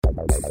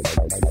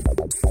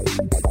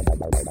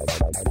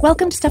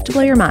Welcome to Stuff to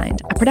Blow Your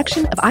Mind, a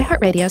production of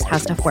iHeartRadio's How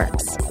Stuff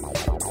Works.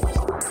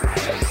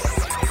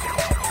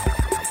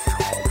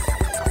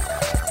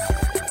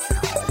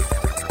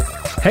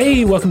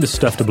 Hey, welcome to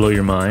Stuff to Blow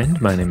Your Mind.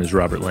 My name is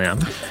Robert Lamb.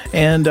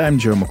 And I'm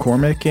Joe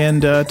McCormick,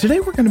 and today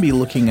we're going to be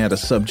looking at a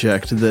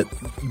subject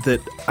that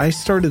I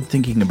started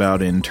thinking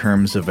about in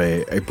terms of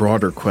a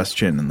broader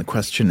question, and the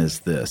question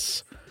is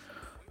this.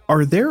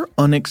 Are there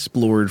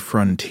unexplored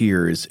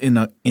frontiers in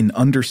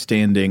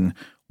understanding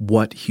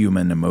what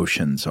human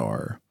emotions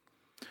are?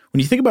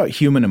 When you think about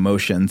human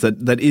emotions,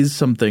 that is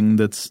something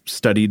that's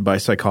studied by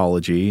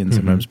psychology and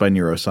sometimes by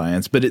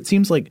neuroscience, but it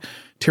seems like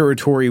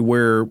territory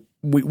where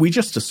we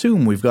just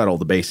assume we've got all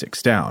the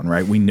basics down,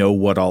 right? We know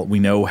we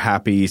know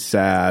happy,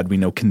 sad, we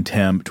know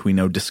contempt, we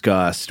know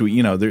disgust.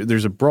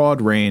 There's a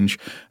broad range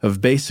of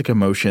basic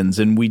emotions,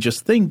 and we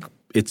just think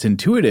it's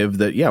intuitive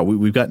that,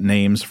 we've got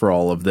names for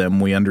all of them.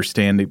 We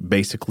understand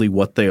basically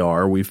what they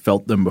are. We've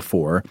felt them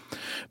before.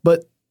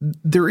 But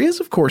there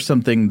is, of course,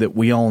 something that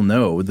we all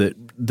know, that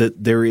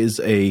there is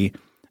a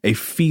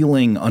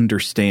feeling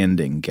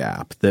understanding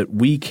gap, that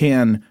we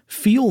can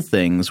feel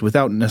things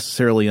without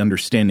necessarily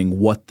understanding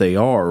what they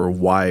are or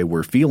why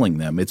we're feeling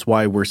them. It's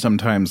why we're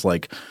sometimes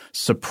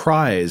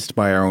surprised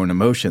by our own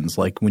emotions,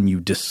 like when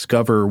you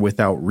discover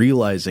without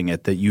realizing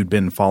it that you'd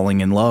been falling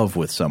in love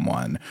with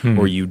someone,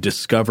 or you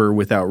discover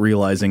without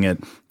realizing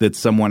it that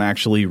someone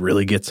actually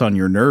really gets on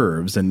your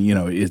nerves and,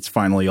 it's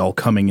finally all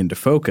coming into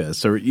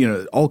focus, or,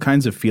 all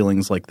kinds of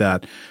feelings like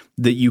that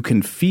you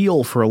can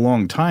feel for a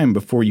long time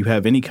before you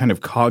have any kind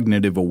of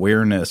cognitive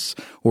awareness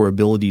or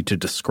ability to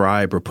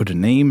describe or put a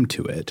name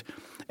to it.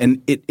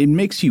 And it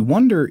makes you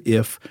wonder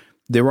if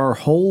there are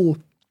whole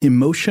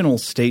emotional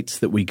states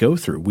that we go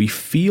through. We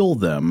feel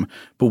them,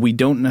 but we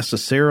don't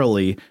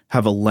necessarily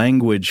have a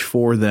language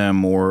for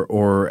them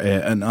or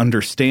an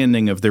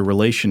understanding of their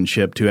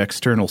relationship to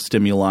external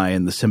stimuli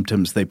and the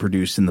symptoms they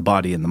produce in the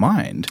body and the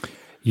mind.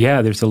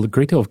 Yeah, there's a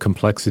great deal of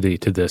complexity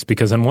to this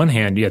because on one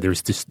hand,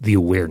 there's just the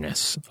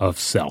awareness of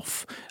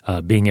self,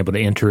 being able to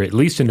enter at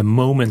least into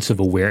moments of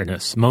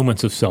awareness,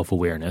 moments of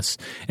self-awareness.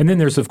 And then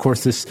there's, of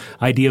course, this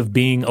idea of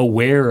being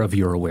aware of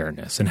your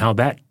awareness and how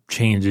that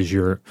changes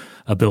your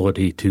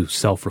ability to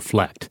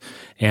self-reflect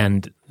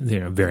and,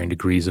 varying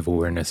degrees of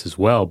awareness as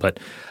well.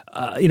 But,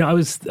 I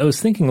was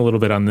thinking a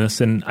little bit on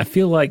this, and I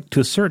feel like to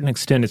a certain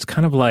extent it's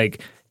kind of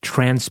like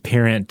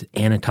transparent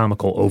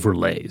anatomical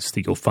overlays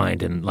that you'll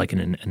find in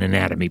an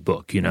anatomy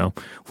book,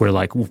 where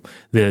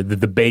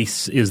the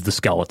base is the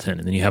skeleton,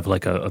 and then you have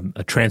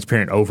a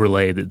transparent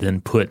overlay that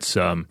then puts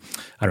the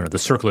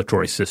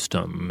circulatory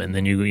system, and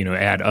then you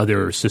add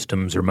other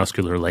systems or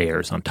muscular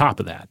layers on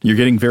top of that. You're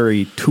getting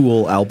very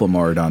Tool album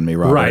art on me,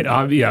 Robert. Right.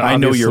 I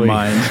know your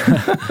mind.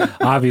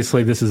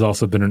 Obviously, this has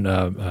also been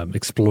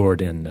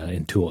explored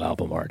in Tool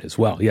album art as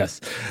well. Yes,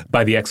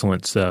 by the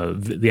excellent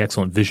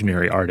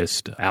visionary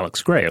artist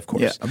Alex Gray, of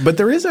course. Yeah, but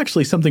there is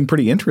actually something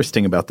pretty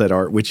interesting about that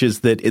art, which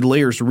is that it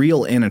layers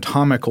real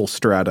anatomical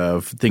strata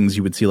of things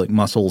you would see like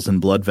muscles and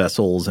blood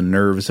vessels and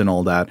nerves and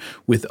all that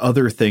with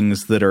other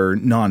things that are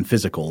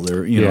non-physical.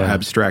 They're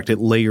abstract. It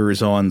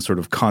layers on sort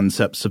of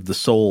concepts of the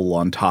soul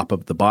on top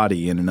of the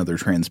body in another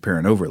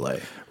transparent overlay.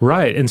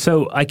 Right. And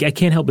so I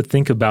can't help but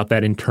think about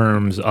that in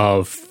terms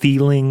of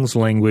feelings,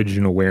 language,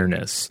 and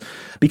awareness.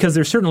 Because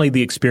there's certainly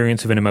the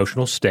experience of an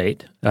emotional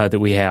state that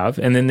we have,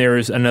 and then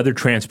there's another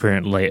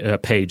transparent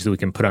page that we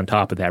can put on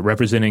top of that,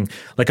 representing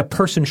like a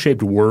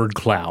person-shaped word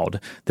cloud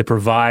that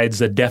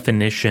provides a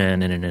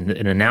definition and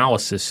an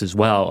analysis as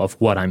well of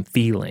what I'm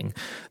feeling.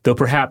 Though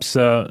perhaps,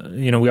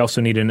 we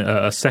also need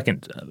a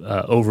second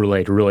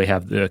overlay to really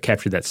have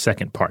capture that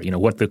second part.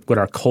 What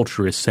our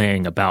culture is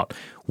saying about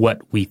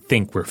what we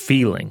think we're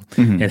feeling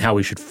and how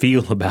we should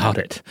feel about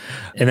it.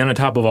 And then on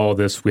top of all of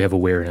this, we have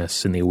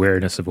awareness and the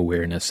awareness of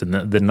awareness and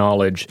the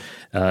knowledge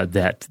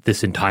that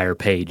this entire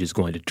page is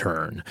going to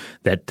turn,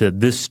 that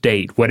this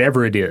state,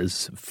 whatever it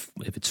is,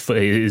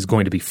 is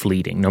going to be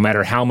fleeting, no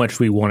matter how much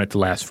we want it to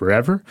last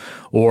forever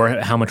or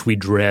how much we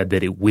dread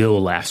that it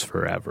will last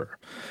forever.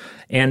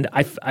 And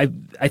I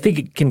think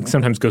it can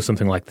sometimes go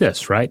something like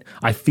this, right?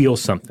 I feel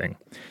something.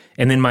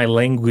 And then my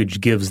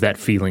language gives that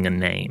feeling a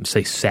name,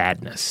 say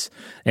sadness.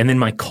 And then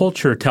my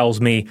culture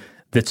tells me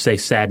that, say,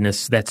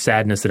 that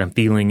sadness that I'm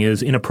feeling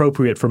is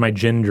inappropriate for my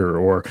gender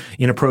or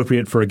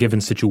inappropriate for a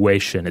given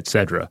situation, et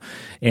cetera.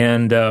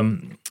 And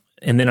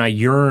then I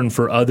yearn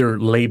for other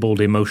labeled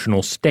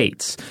emotional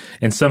states.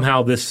 And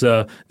somehow this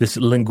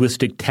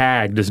linguistic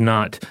tag does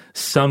not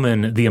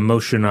summon the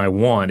emotion I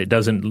want. It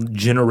doesn't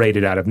generate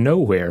it out of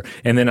nowhere.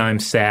 And then I'm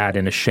sad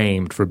and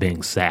ashamed for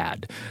being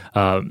sad.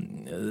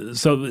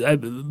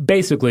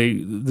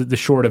 Basically, the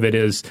short of it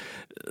is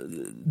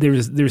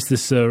there's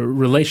this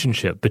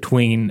relationship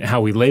between how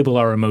we label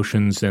our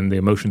emotions and the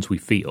emotions we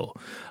feel.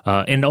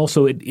 And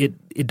also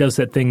it does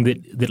that thing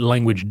that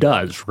language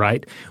does,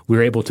 right?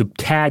 We're able to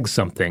tag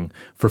something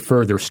for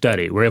further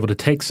study. We're able to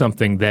take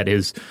something that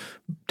is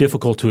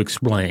difficult to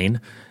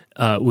explain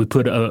we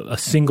put a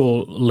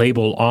single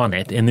label on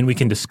it, and then we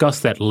can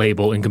discuss that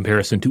label in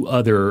comparison to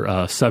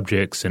other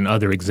subjects and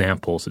other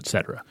examples, et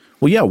cetera.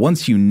 Well, yeah,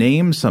 once you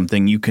name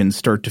something, you can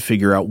start to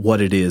figure out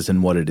what it is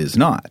and what it is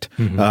not.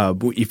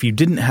 If you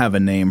didn't have a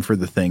name for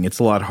the thing, it's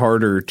a lot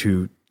harder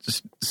to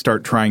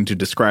start trying to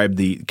describe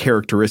the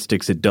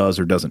characteristics it does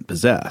or doesn't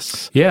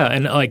possess. Yeah,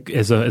 and like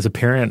as a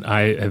parent,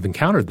 I have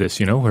encountered this,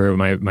 where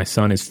my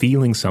son is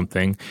feeling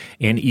something,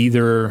 and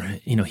either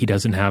he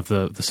doesn't have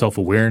the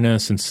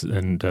self-awareness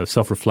and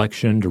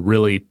self-reflection to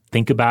really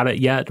think about it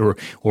yet,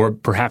 or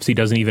perhaps he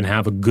doesn't even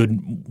have a good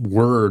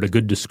word, a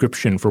good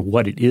description for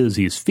what it is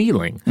he's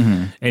feeling.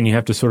 And you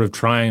have to sort of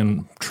try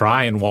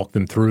and walk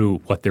them through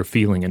what they're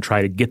feeling and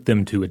try to get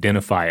them to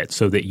identify it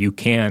so that you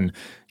can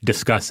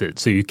discuss it,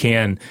 so you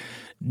can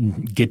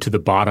get to the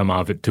bottom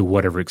of it to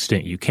whatever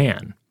extent you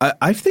can.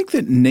 I think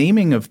that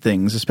naming of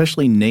things,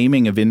 especially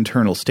naming of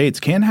internal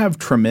states, can have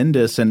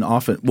tremendous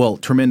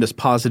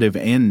positive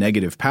and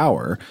negative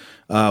power.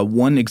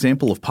 One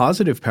example of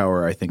positive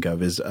power I think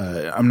of is,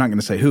 I'm not going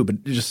to say who,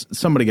 but just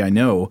somebody I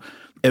know.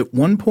 At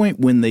one point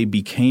when they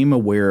became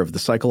aware of the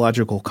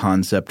psychological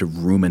concept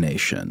of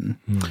rumination,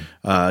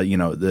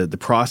 the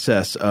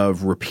process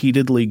of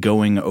repeatedly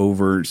going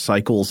over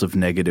cycles of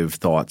negative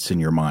thoughts in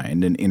your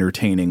mind and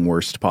entertaining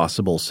worst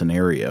possible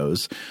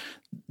scenarios,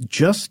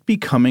 just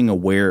becoming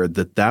aware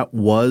that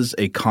was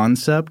a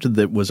concept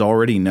that was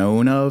already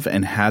known of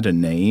and had a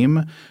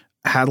name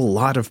had a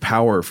lot of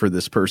power for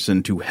this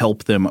person to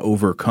help them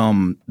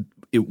overcome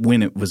it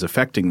when it was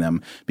affecting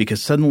them,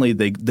 because suddenly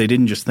they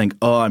didn't just think,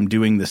 oh, I'm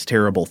doing this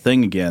terrible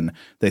thing again.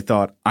 They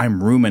thought,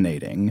 I'm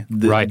ruminating.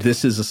 Right.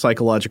 This is a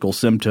psychological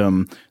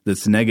symptom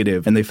that's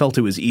negative. And they felt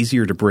it was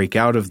easier to break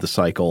out of the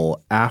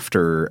cycle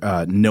after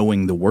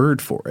knowing the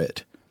word for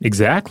it.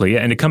 Exactly.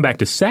 And to come back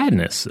to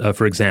sadness,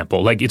 for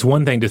example, like it's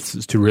one thing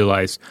to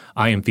realize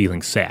I am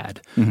feeling sad,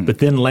 but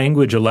then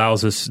language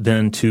allows us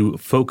then to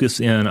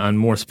focus in on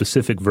more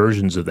specific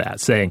versions of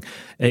that, saying,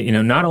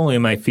 not only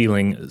am I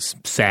feeling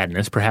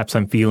sadness, perhaps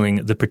I'm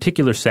feeling the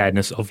particular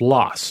sadness of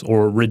loss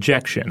or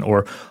rejection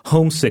or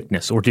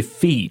homesickness or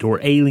defeat or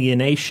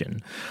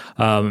alienation.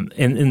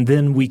 And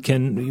then we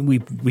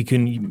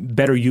can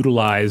better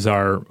utilize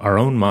our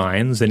own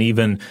minds and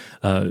even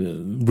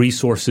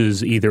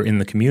resources either in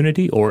the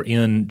community or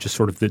in just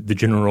sort of the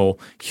general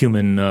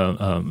human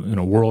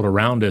world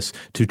around us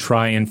to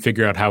try and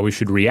figure out how we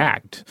should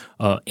react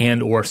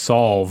and or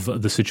solve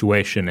the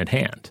situation at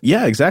hand.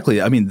 Yeah,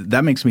 exactly. I mean,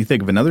 that makes me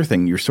think of another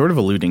thing you're sort of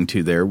alluding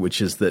to there,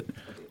 which is that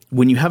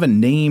when you have a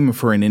name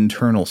for an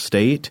internal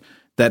state,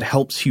 that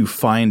helps you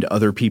find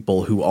other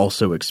people who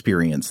also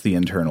experience the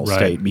internal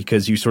state,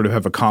 because you sort of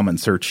have a common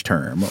search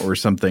term or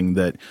something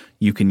that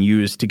you can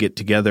use to get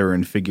together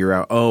and figure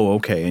out, oh,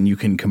 okay, and you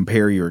can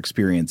compare your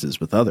experiences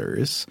with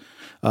others.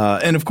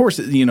 And of course,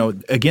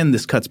 again,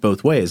 this cuts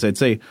both ways. I'd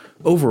say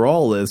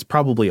overall it's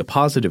probably a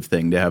positive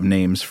thing to have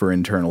names for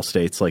internal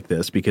states like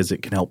this, because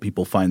it can help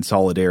people find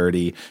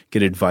solidarity,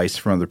 get advice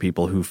from other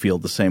people who feel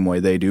the same way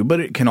they do.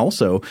 But it can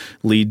also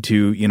lead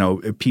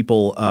to,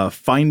 people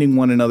finding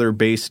one another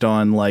based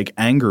on like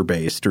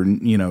anger-based or,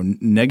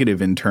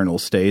 negative internal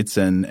states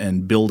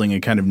and building a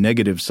kind of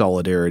negative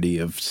solidarity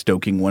of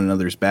stoking one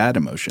another's bad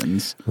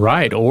emotions.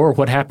 Right. Or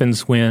what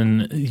happens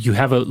when you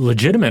have a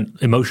legitimate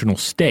emotional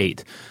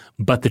state,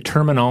 but the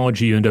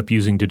terminology you end up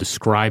using to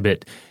describe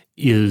it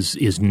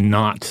is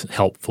not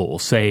helpful.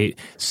 Say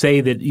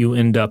that you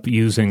end up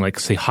using, like,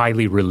 say,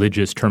 highly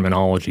religious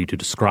terminology to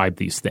describe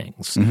these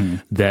things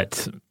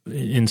that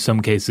in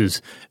some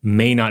cases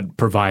may not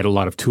provide a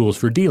lot of tools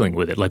for dealing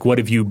with it. Like, what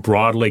if you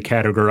broadly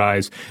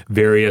categorize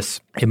various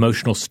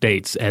emotional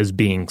states as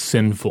being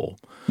sinful?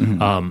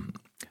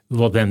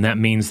 Well, then that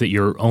means that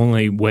your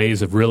only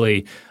ways of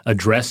really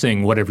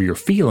addressing whatever you're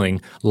feeling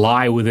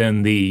lie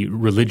within the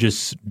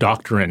religious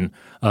doctrine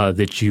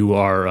that you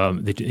are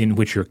in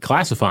which you're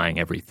classifying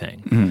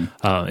everything,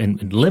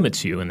 and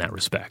limits you in that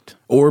respect.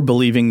 Or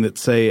believing that,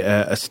 say,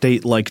 a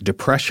state like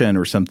depression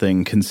or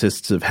something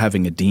consists of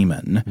having a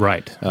demon,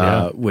 right?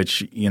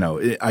 Which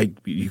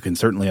you can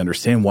certainly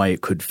understand why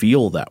it could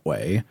feel that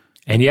way.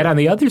 And yet on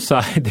the other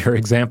side, there are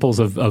examples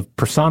of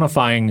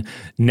personifying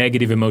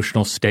negative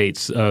emotional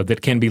states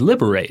that can be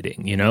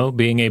liberating,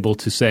 being able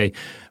to, say,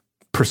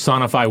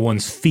 personify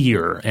one's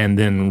fear and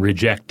then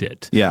reject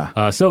it.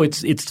 Yeah. So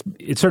it's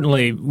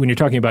certainly, when you're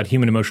talking about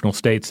human emotional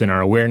states and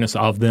our awareness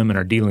of them and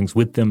our dealings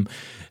with them,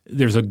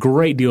 there's a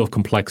great deal of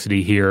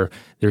complexity here.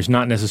 There's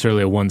not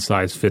necessarily a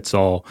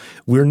one-size-fits-all.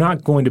 We're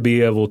not going to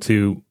be able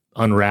to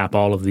unwrap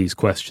all of these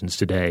questions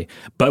today,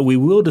 but we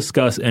will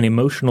discuss an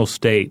emotional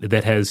state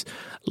that has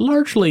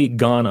largely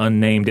gone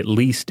unnamed, at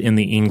least in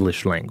the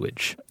English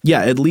language.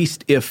 Yeah, at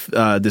least if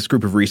this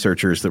group of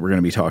researchers that we're going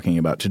to be talking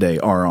about today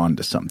are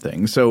onto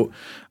something. So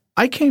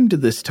I came to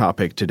this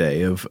topic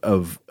today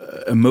of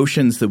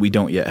emotions that we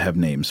don't yet have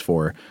names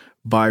for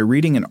by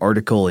reading an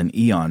article in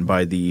Aeon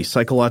by the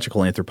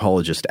psychological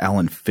anthropologist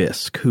Alan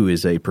Fiske, who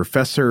is a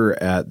professor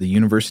at the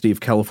University of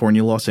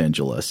California, Los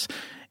Angeles.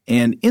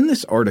 And in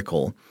this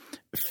article,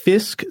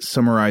 Fisk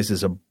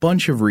summarizes a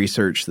bunch of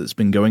research that's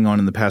been going on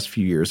in the past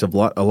few years, a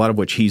lot of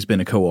which he's been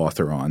a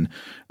co-author on,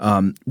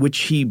 which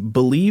he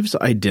believes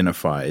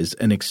identifies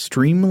an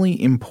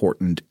extremely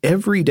important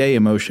everyday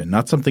emotion,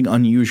 not something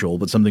unusual,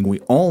 but something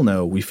we all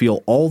know, we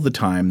feel all the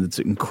time, that's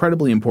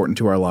incredibly important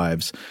to our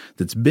lives,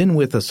 that's been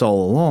with us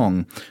all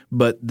along,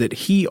 but that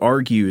he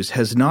argues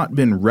has not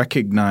been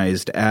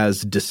recognized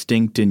as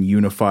distinct and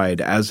unified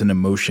as an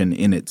emotion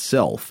in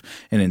itself,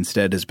 and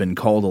instead has been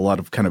called a lot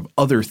of kind of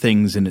other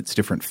things in its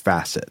different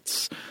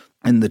facets.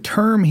 And the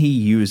term he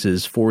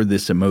uses for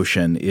this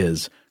emotion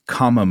is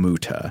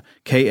Kama-muta,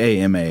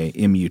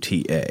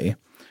 Kamamuta.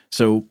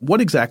 So what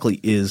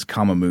exactly is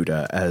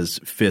Kama-muta, as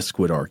Fisk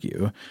would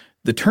argue?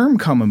 The term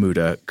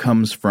Kama-muta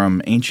comes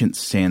from ancient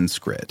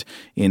Sanskrit,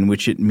 in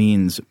which it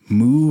means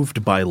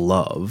moved by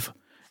love.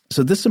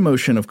 So this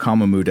emotion of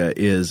Kama-muta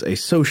is a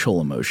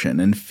social emotion,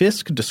 and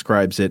Fisk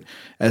describes it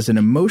as an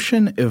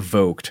emotion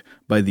evoked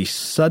by the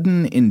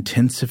sudden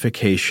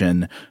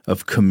intensification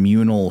of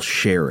communal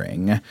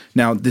sharing.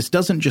 Now, this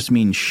doesn't just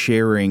mean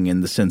sharing in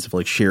the sense of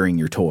like sharing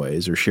your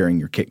toys or sharing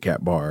your Kit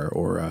Kat bar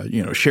or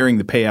sharing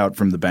the payout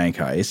from the bank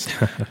heist,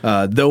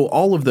 though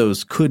all of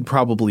those could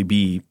probably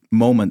be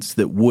moments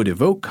that would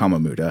evoke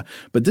Kama-muta,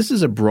 but this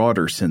is a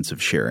broader sense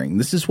of sharing.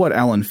 This is what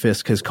Alan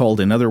Fisk has called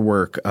in other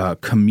work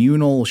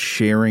communal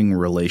sharing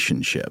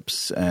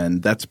relationships,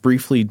 and that's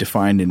briefly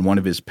defined in one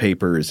of his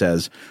papers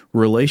as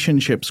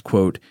relationships,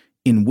 quote,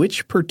 in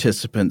which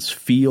participants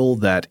feel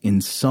that in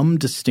some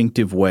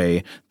distinctive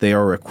way they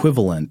are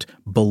equivalent,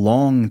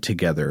 belong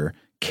together,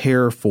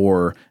 care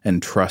for,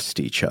 and trust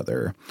each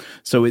other.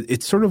 So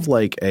it's sort of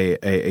like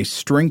a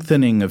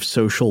strengthening of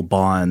social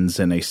bonds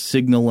and a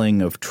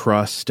signaling of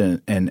trust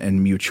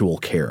and mutual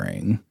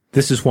caring.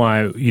 This is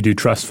why you do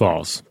trust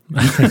falls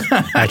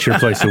at your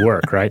place of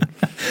work, right?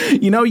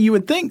 You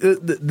would think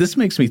this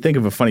makes me think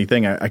of a funny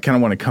thing I kind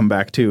of want to come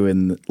back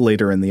to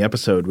later in the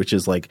episode, which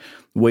is like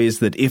ways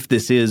that if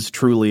this is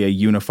truly a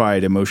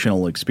unified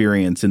emotional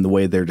experience in the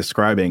way they're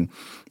describing,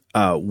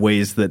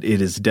 ways that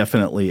it is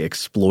definitely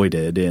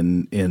exploited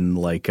in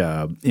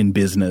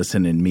business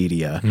and in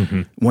media.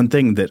 Mm-hmm. One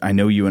thing that I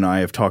know you and I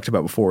have talked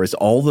about before is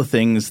all the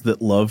things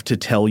that love to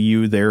tell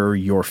you they're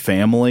your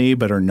family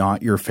but are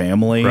not your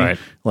family. Right.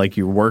 Like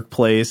your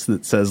workplace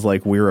that says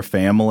like we're a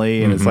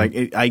family. And mm-hmm.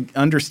 It's like I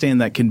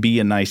understand that can be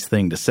a nice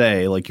thing to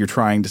say. Like you're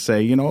trying to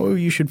say,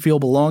 you should feel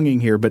belonging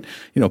here. But,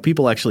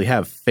 people actually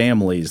have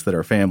families that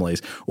are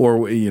families.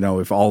 Or,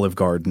 if Olive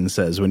Garden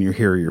says when you're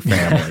here, you're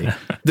family.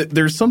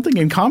 There's something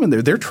in common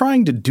there. They're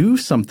trying to do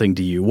something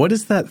to you. What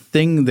is that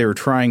thing they're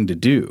trying to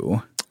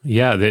do?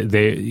 Yeah, they're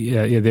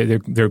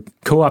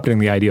co-opting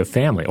the idea of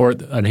family.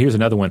 And here's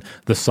another one: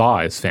 the Saw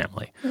is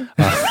family.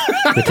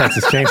 The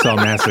Texas Chainsaw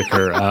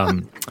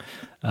Massacre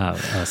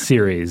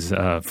series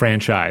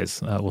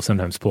franchise will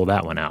sometimes pull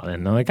that one out,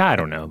 and I'm like, I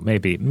don't know,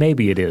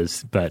 maybe it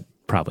is, but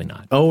probably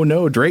not. Oh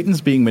no,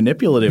 Drayton's being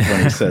manipulative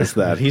when he says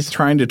that. He's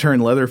trying to turn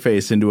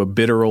Leatherface into a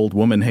bitter old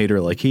woman hater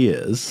like he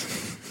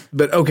is.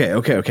 But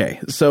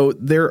okay. So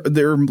there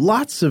are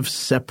lots of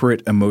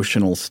separate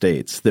emotional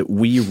states that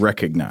we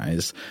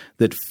recognize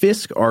that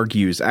Fisk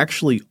argues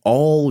actually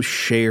all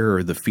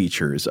share the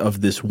features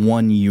of this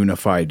one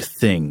unified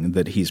thing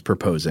that he's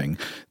proposing,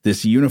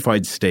 this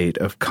unified state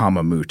of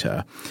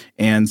Kama-muta.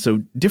 And so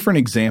different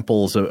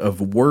examples of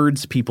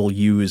words people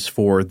use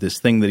for this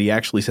thing that he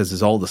actually says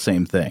is all the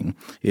same thing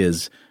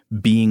is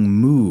being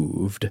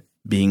moved,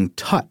 being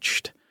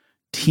touched,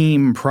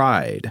 team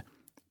pride,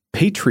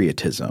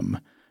 patriotism,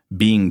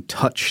 being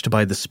touched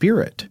by the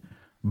spirit,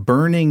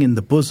 burning in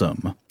the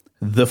bosom,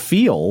 the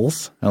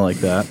feels, I like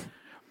that.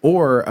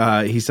 Or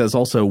he says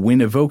also, when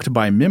evoked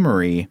by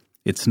memory,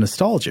 it's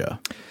nostalgia.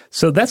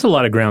 So that's a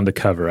lot of ground to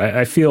cover.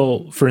 I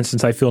feel, for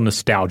instance,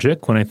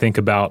 nostalgic when I think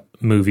about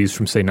movies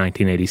from, say,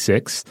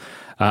 1986.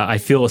 I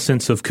feel a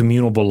sense of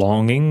communal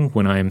belonging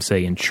when I am,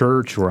 say, in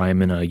church or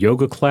I'm in a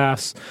yoga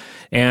class.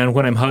 And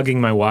when I'm hugging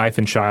my wife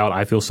and child,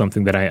 I feel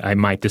something that I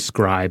might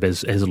describe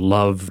as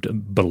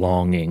loved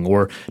belonging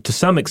or, to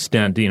some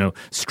extent,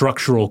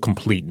 structural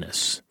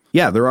completeness.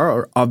 Yeah, there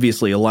are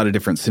obviously a lot of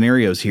different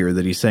scenarios here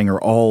that he's saying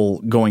are all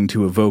going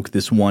to evoke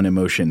this one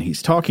emotion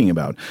he's talking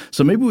about.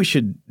 So maybe we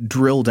should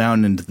drill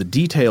down into the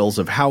details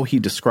of how he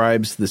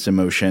describes this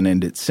emotion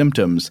and its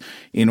symptoms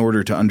in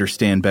order to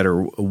understand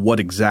better what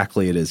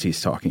exactly it is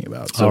he's talking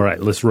about. So, all right,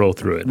 let's roll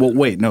through it. Well,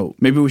 wait, no.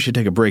 Maybe we should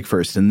take a break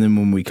first, and then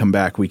when we come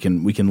back, we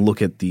can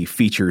look at the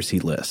features he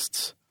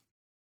lists.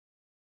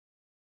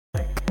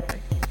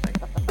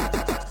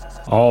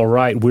 All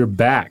right, we're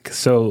back.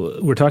 So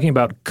we're talking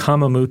about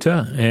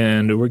Kama-muta,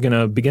 and we're going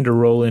to begin to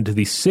roll into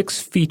the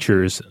 6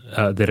 features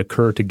that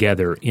occur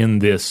together in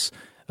this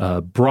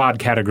broad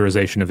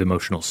categorization of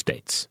emotional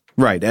states.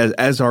 Right,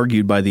 as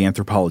argued by the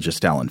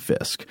anthropologist Alan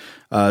Fisk.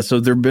 So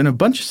there have been a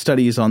bunch of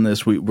studies on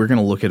this. We're going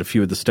to look at a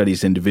few of the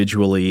studies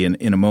individually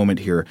in a moment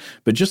here.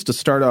 But just to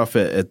start off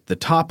at the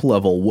top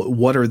level,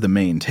 what are the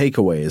main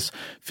takeaways?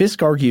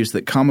 Fisk argues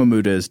that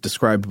Kama-muta is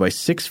described by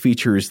 6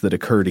 features that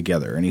occur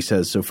together. And he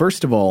says, so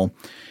first of all,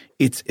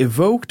 it's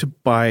evoked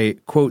by,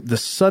 quote, the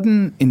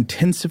sudden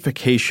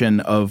intensification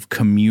of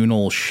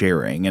communal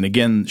sharing. And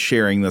again,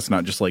 sharing, that's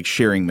not just like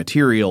sharing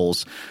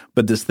materials,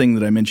 but this thing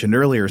that I mentioned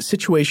earlier,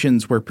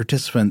 situations where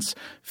participants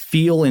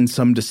feel in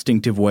some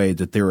distinctive way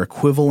that they're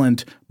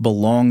equivalent,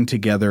 belong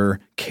together,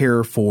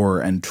 care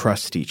for, and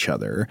trust each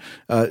other.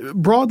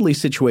 Broadly,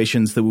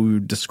 situations that we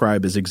would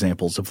describe as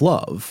examples of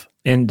love.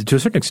 And to a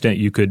certain extent,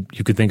 you could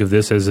think of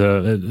this as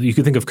you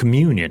could think of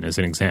communion as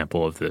an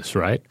example of this,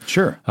 right?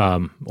 Sure.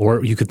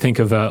 Or you could think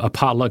of a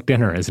potluck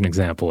dinner as an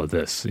example of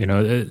this.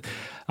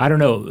 I don't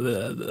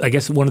know. I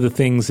guess one of the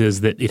things is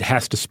that it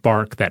has to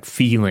spark that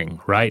feeling,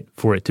 right,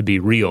 for it to be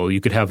real.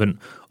 You could have an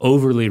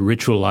overly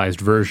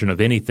ritualized version of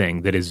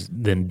anything that is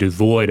then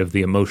devoid of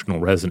the emotional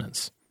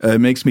resonance. It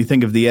makes me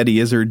think of the Eddie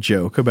Izzard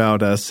joke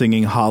about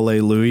singing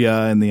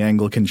Hallelujah in the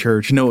Anglican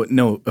Church.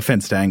 No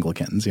offense to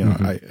Anglicans.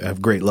 I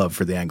have great love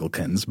for the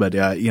Anglicans, but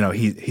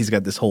he's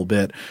got this whole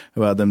bit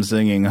about them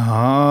singing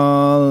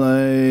Hallelujah.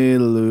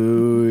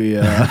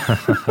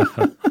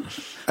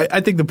 I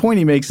think the point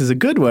he makes is a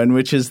good one,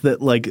 which is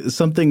that like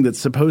something that's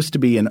supposed to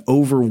be an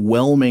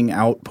overwhelming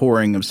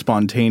outpouring of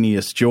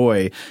spontaneous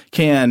joy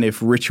can, if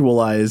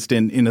ritualized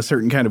in a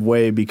certain kind of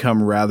way,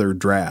 become rather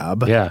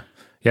drab. Yeah.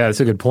 Yeah,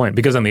 that's a good point.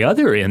 Because on the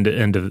other end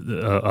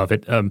of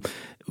it,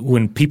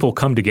 when people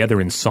come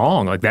together in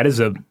song, like that is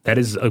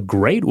a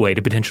great way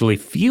to potentially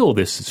feel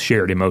this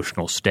shared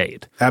emotional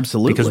state.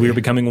 Absolutely, because we are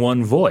becoming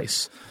one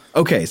voice.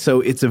 Okay,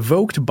 so it's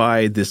evoked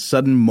by this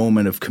sudden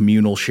moment of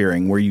communal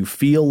sharing where you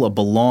feel a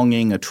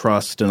belonging, a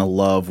trust, and a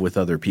love with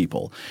other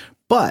people.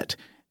 But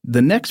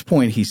the next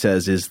point he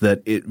says is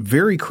that it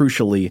very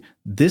crucially,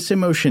 this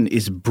emotion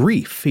is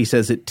brief. He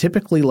says it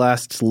typically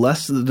lasts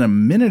less than a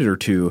minute or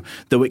two,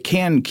 though it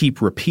can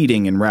keep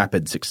repeating in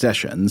rapid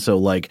succession. So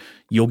like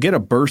you'll get a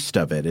burst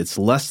of it. It's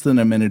less than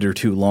a minute or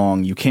two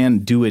long. You can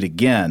do it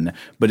again,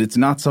 but it's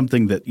not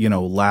something that,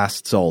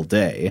 lasts all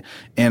day.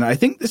 And I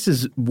think this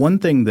is one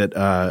thing that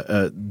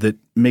that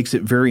makes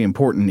it very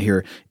important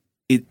here.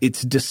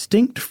 It's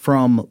distinct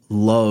from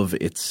love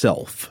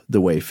itself, the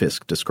way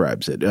Fisk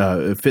describes it.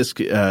 Fisk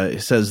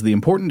says the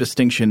important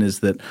distinction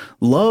is that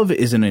love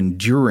is an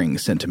enduring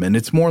sentiment.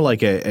 It's more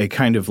like a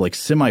kind of like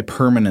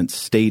semi-permanent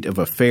state of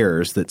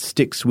affairs that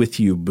sticks with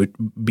you but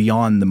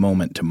beyond the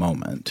moment to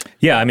moment.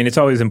 Yeah, I mean, it's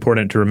always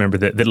important to remember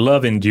that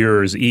love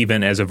endures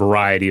even as a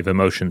variety of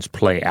emotions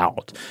play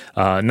out.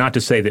 Not to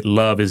say that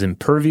love is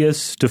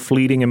impervious to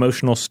fleeting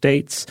emotional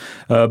states,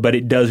 but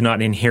it does not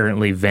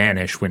inherently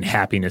vanish when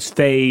happiness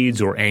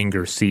fades or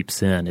anger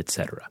seeps in,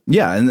 etc.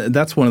 Yeah, and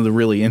that's one of the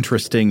really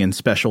interesting and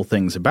special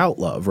things about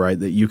love, right?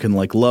 That you can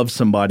like love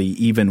somebody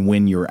even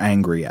when you're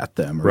angry at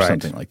them or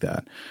something like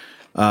that.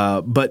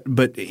 But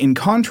in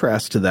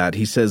contrast to that,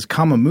 he says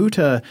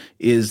kamamutta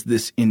is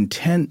this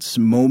intense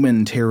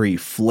momentary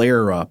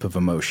flare-up of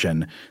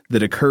emotion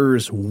that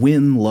occurs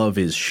when love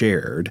is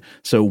shared.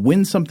 So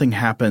when something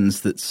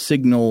happens that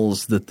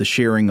signals that the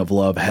sharing of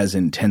love has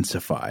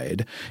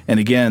intensified. And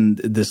again,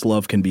 this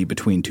love can be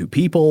between two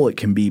people. It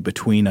can be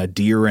between a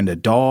deer and a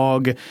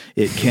dog.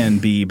 It can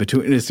be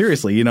between –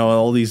 seriously,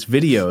 all these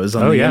videos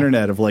on the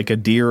internet of like a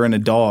deer and a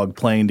dog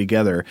playing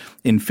together.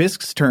 In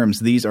Fisk's terms,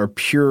 these are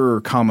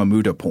pure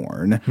kamamutta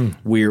porn.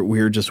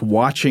 We're just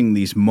watching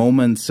these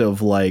moments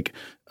of like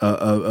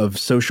of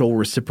social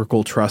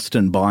reciprocal trust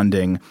and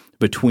bonding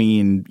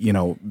between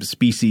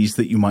species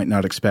that you might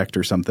not expect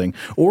or something.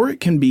 Or it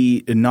can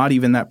be not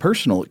even that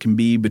personal. It can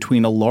be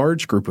between a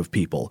large group of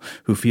people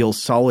who feel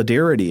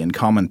solidarity and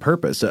common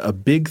purpose. A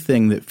big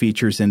thing that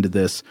features into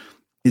this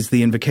is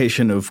the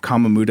invocation of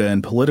kamamutta in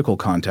political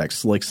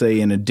contexts, like say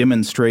in a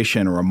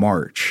demonstration or a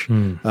march.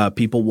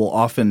 People will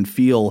often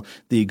feel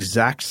the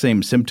exact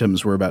same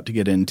symptoms we're about to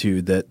get into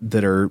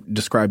that are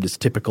described as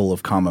typical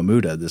of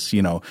kamamutta, this,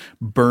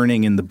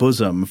 burning in the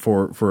bosom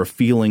for a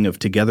feeling of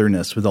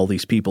togetherness with all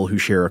these people who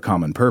share a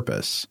common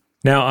purpose.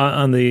 Now,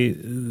 on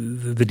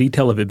the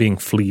detail of it being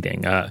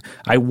fleeting,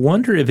 I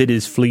wonder if it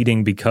is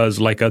fleeting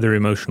because, like other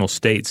emotional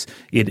states,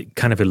 it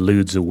kind of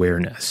eludes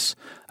awareness.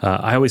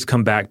 I always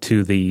come back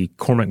to the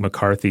Cormac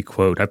McCarthy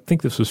quote. I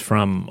think this was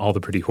from All the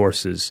Pretty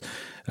Horses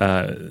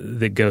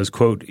that goes,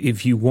 quote,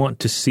 "If you want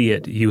to see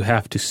it, you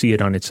have to see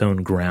it on its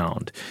own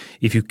ground.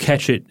 If you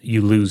catch it,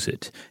 you lose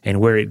it.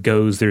 And where it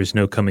goes, there's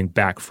no coming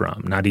back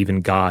from. Not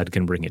even God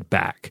can bring it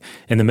back."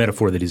 And the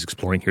metaphor that he's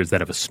exploring here is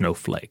that of a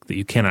snowflake, that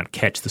you cannot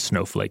catch the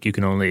snowflake. You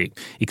can only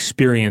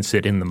experience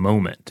it in the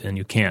moment, and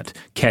you can't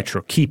catch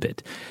or keep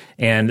it.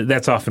 And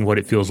that's often what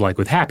it feels like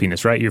with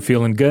happiness, right? You're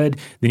feeling good,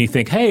 then you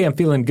think, hey, I'm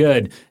feeling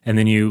good, and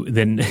then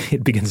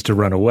it begins to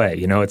run away.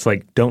 It's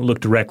like don't look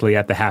directly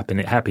at the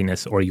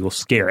happiness or you will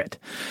scare it.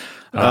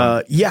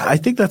 Yeah, I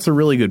think that's a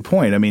really good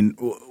point. I mean,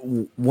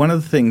 one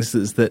of the things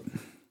is that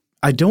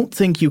I don't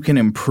think you can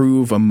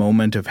improve a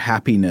moment of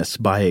happiness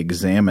by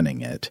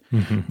examining it.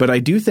 Mm-hmm. But I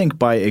do think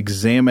by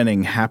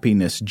examining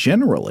happiness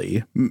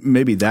generally,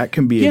 maybe that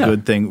can be a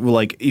good thing.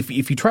 Like if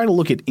you try to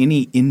look at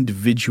any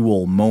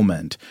individual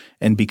moment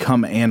and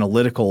become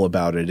analytical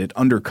about it, it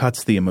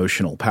undercuts the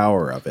emotional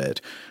power of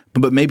it.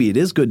 But maybe it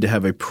is good to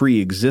have a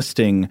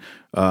pre-existing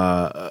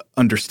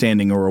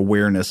understanding or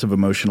awareness of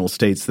emotional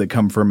states that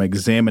come from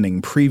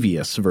examining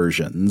previous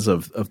versions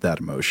of that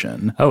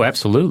emotion. Oh,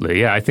 absolutely.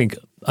 Yeah, I think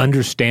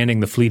understanding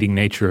the fleeting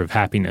nature of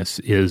happiness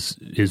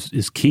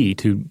is key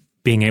to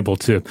being able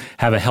to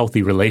have a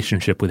healthy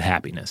relationship with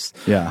happiness.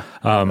 Yeah.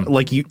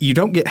 Like you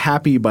don't get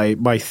happy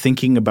by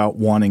thinking about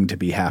wanting to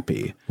be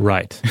happy.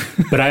 Right.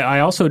 But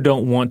I also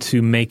don't want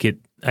to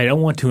I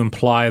don't want to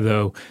imply,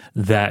 though,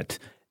 that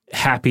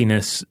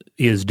happiness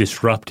is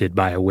disrupted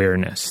by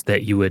awareness,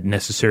 that you would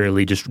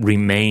necessarily just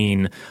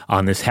remain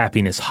on this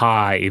happiness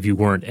high if you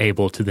weren't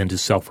able to then to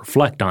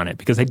self-reflect on it,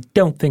 because I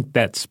don't think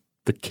that's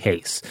the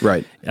case.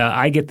 Right.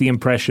 I get the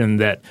impression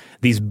that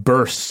these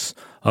bursts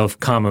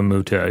of kama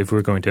mutta, if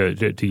we're going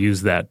to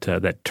use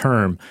that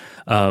term,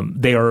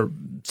 they are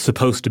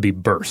supposed to be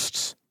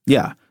bursts.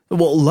 Yeah.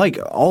 Well, like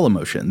all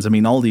emotions, I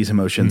mean, all these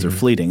emotions are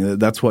fleeting.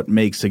 That's what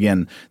makes,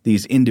 again,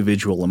 these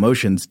individual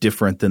emotions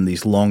different than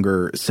these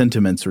longer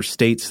sentiments or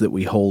states that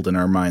we hold in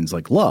our minds,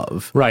 like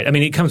love. Right. I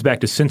mean, it comes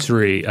back to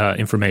sensory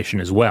information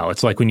as well.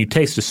 It's like when you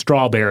taste a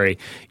strawberry,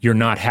 you're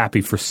not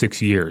happy for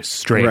 6 years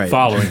straight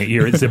following it.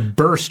 It's a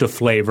burst of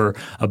flavor,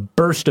 a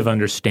burst of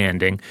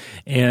understanding,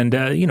 and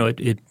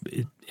it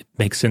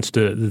makes sense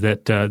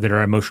that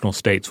our emotional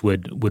states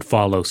would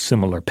follow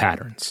similar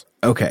patterns.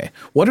 Okay.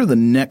 What are the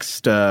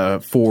next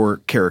 4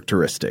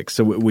 characteristics?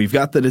 So we've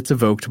got that it's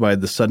evoked by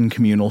the sudden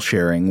communal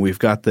sharing. We've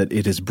got that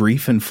it is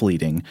brief and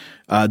fleeting.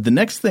 The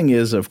next thing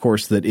is, of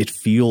course, that it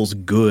feels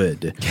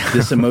good.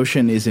 This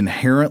emotion is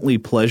inherently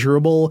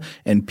pleasurable,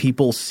 and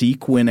people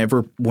seek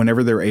whenever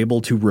they're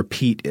able to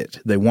repeat it.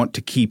 They want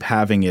to keep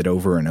having it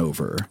over and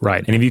over.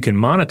 Right. And if you can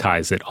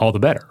monetize it, all the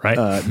better,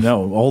 right?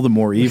 No, all the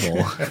more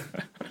evil.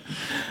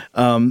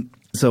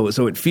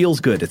 So it feels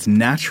good. It's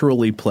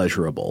naturally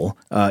pleasurable,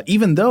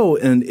 even though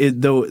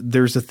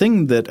there's a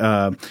thing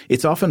that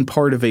it's often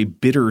part of a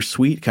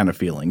bittersweet kind of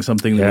feeling,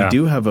 something that we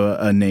do have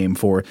a name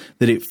for,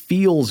 that it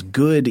feels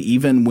good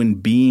even when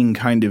being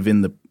kind of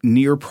in the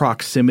near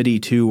proximity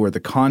to or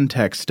the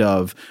context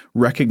of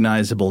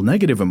recognizable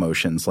negative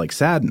emotions like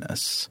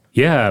sadness.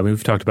 Yeah,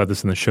 we've talked about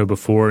this in the show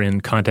before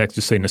in context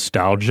to say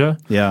nostalgia.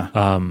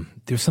 Yeah.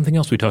 There's something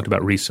else we talked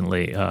about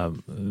recently,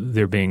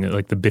 there being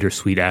like the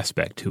bittersweet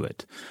aspect to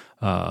it.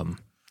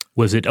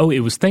 Was it? Oh,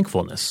 it was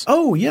thankfulness.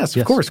 Oh, yes,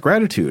 of course.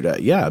 Gratitude.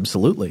 Yeah,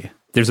 absolutely.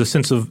 There's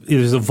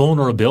a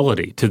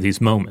vulnerability to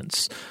these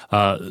moments,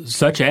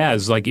 such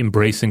as like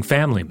embracing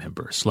family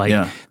members.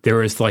 Like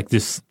there is like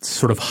this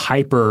sort of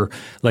hyper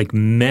like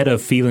meta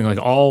feeling, like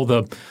all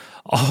the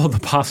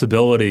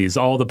possibilities,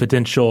 all the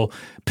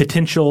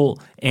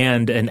potential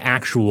and an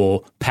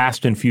actual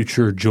past and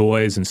future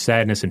joys and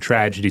sadness and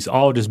tragedies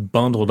all just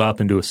bundled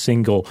up into a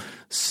single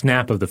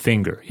snap of the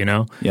finger, you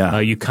know? Yeah.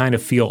 You kind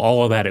of feel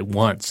all of that at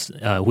once,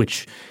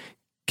 which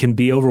can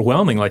be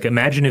overwhelming. Like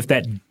imagine if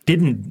that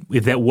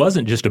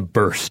wasn't just a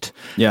burst.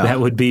 Yeah.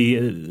 That would be,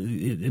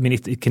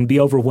 it can be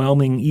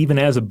overwhelming even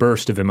as a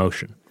burst of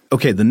emotion.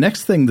 Okay, the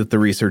next thing that the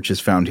research has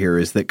found here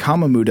is that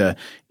kama mutta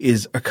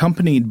is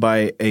accompanied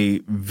by a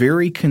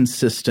very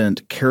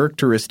consistent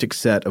characteristic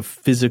set of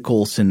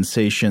physical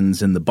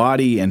sensations in the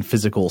body and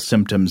physical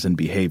symptoms and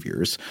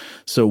behaviors.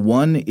 So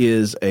one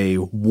is a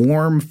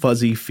warm,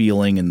 fuzzy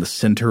feeling in the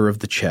center of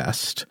the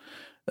chest.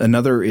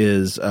 Another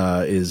is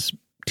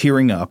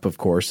tearing up, of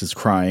course, is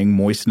crying,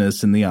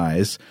 moistness in the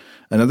eyes.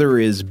 Another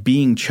is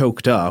being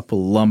choked up, a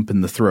lump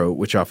in the throat,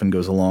 which often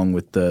goes along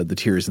with the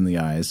tears in the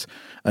eyes.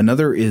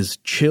 Another is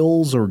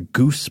chills or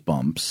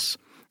goosebumps.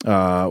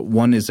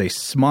 One is a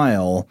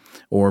smile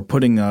or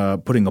putting a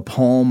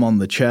palm on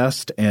the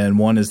chest, and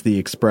one is the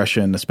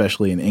expression,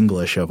 especially in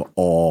English, of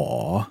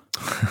awe.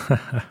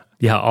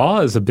 Yeah, awe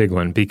is a big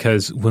one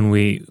because when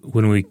we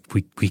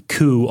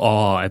coo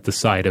awe at the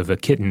sight of a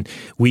kitten,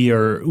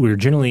 we're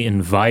generally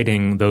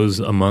inviting those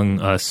among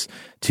us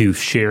to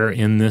share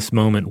in this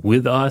moment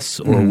with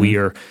us, or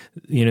we're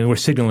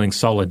signaling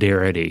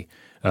solidarity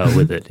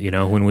with it.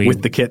 When we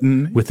with the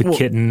kitten,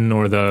 kitten,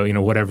 or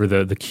whatever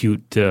the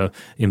cute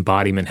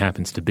embodiment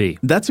happens to be.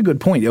 That's a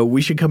good point.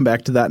 We should come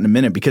back to that in a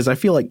minute because I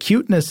feel like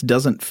cuteness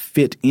doesn't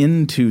fit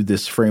into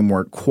this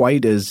framework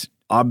quite as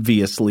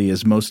obviously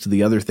as most of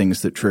the other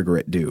things that trigger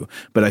it do.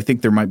 But I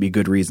think there might be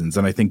good reasons,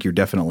 and I think you're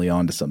definitely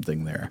onto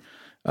something there.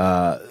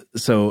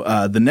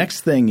 So the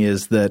next thing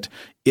is that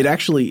it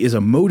actually is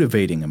a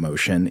motivating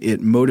emotion.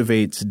 It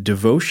motivates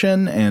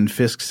devotion, and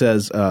Fisk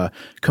says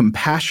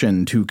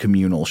compassion to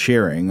communal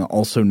sharing,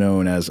 also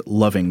known as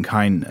loving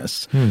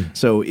kindness.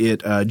 So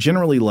it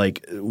generally,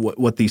 like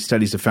what these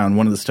studies have found,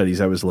 one of the studies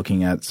I was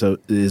looking at,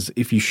 is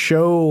if you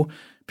show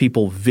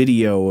people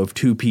video of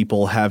two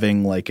people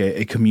having like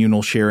a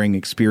communal sharing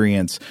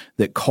experience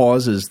that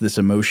causes this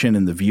emotion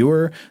in the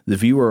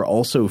viewer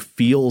also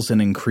feels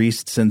an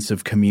increased sense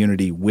of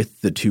community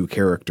with the two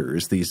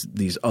characters,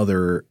 these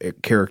other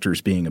characters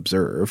being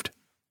observed.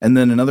 And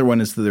then another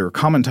one is that there are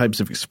common types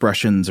of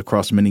expressions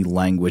across many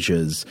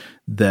languages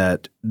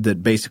that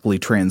basically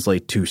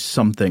translate to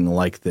something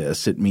like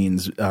this. It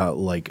means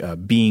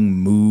being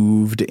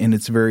moved in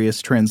its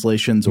various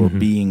translations or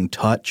being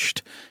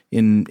touched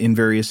in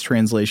various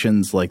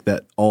translations. Like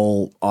that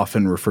all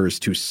often refers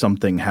to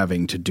something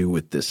having to do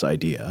with this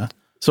idea.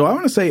 So I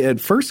want to say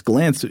at first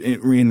glance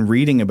in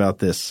reading about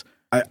this,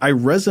 I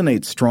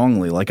resonate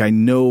strongly. Like I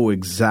know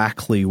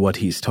exactly what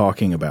he's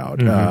talking about,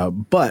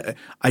 but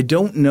I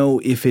don't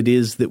know if it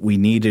is that we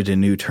needed a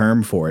new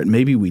term for it.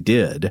 Maybe we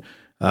did.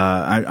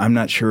 I'm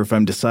not sure if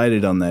I'm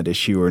decided on that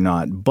issue or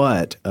not,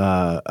 but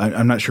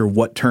I'm not sure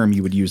what term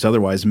you would use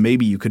otherwise.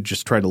 Maybe you could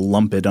just try to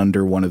lump it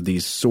under one of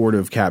these sort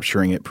of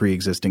capturing it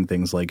pre-existing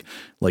things like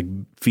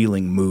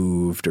feeling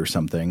moved or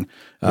something.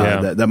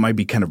 That might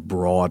be kind of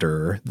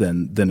broader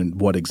than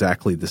what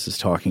exactly this is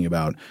talking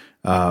about.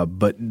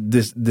 But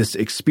this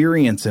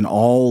experience and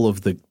all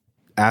of the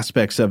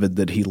aspects of it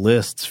that he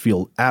lists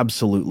feel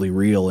absolutely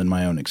real in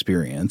my own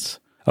experience.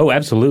 Oh,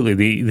 absolutely.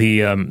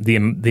 The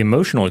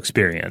emotional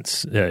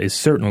experience is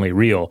certainly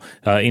real.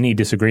 Any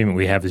disagreement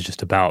we have is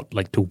just about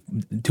like to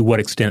what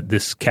extent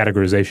this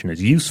categorization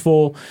is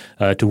useful,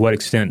 to what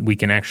extent we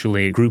can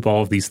actually group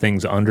all of these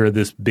things under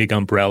this big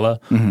umbrella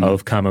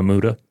of Kama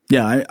Muda.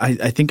 Yeah,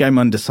 I think I'm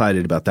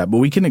undecided about that, but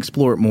we can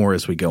explore it more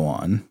as we go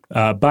on.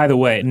 By the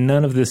way,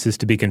 none of this is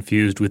to be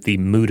confused with the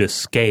Muda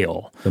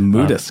scale. The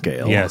Muda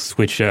scale? Yes,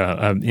 which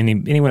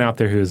anyone out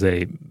there who is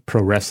a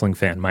pro wrestling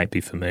fan might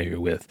be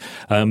familiar with.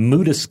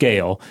 Muda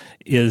scale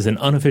is an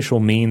unofficial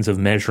means of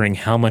measuring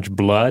how much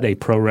blood a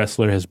pro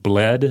wrestler has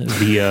bled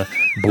via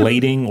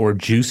blading or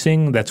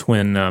juicing. That's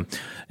when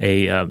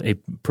a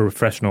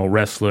professional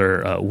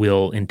wrestler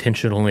will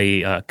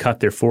intentionally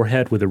cut their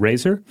forehead with a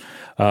razor,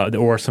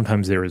 or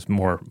sometimes there is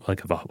more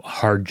like of a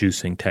hard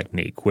juicing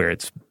technique where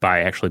it's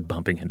by actually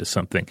bumping into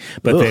something.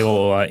 But they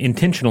will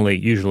intentionally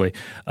usually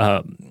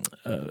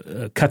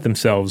cut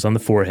themselves on the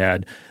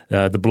forehead.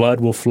 The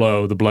blood will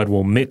flow. The blood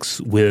will mix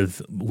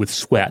with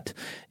sweat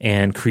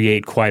and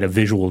create quite a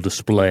visual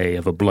display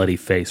of a bloody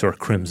face or a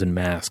crimson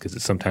mask, as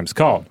it's sometimes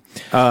called.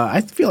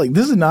 I feel like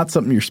this is not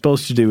something you're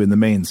supposed to do in the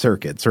main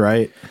circuits,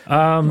 right?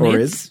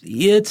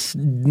 It's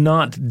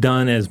not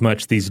done as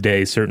much these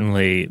days,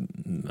 certainly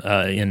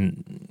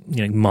in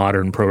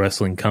modern pro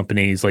wrestling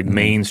companies, like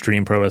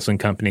mainstream pro wrestling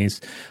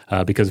companies,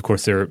 because, of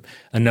course, there are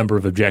a number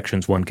of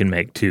objections one can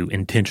make to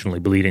intentionally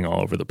bleeding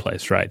all over the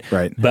place, right?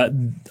 Right. But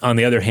on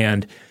the other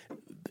hand,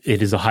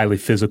 it is a highly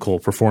physical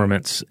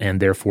performance, and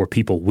therefore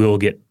people will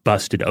get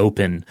busted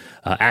open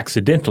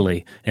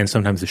accidentally, and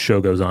sometimes the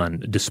show goes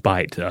on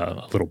despite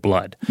a little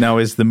blood. Now,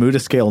 is the Muda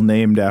scale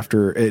named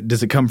after –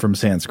 does it come from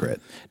Sanskrit?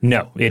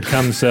 No. It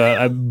comes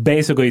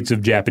basically it's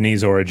of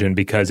Japanese origin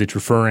because it's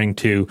referring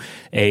to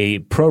a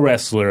pro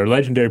wrestler, a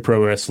legendary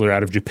pro wrestler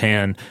out of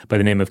Japan by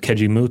the name of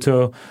Keiji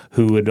Muto,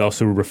 who would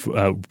also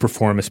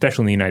perform,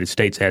 especially in the United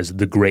States, as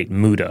the Great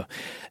Muda.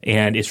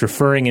 And it's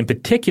referring in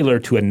particular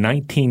to a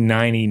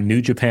 1990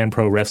 New Japan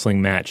Pro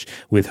Wrestling match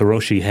with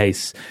Hiroshi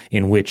Hayes,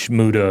 in which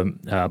Muda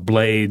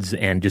blades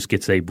and just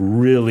gets a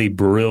really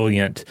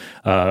brilliant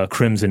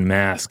crimson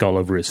mask all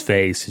over his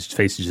face. His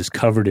face is just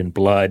covered in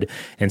blood.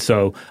 And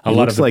so it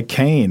looks like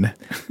Kane.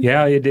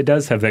 Yeah, it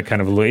does have that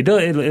kind of a look.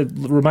 It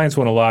reminds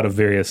one a lot of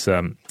various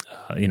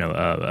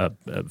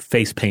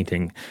face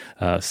painting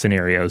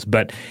scenarios.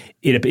 But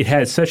it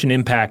had such an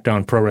impact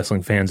on pro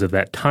wrestling fans of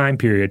that time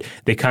period,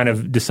 they kind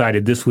of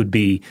decided this would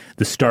be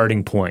the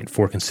starting point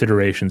for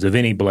considerations of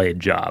any blade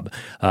job.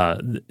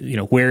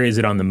 Where is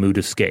it on the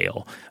Muda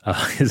scale?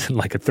 Is it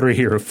like a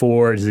 3 or a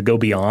 4? Does it go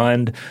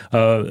beyond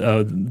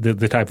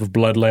the type of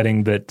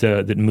bloodletting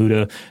that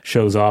Muda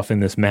shows off in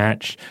this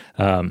match?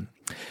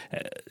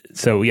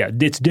 So, yeah,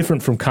 it's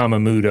different from Kama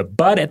Muda.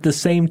 But at the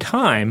same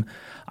time,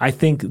 I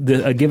think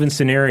a given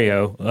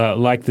scenario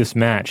like this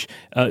match,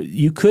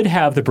 you could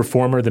have the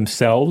performer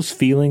themselves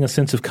feeling a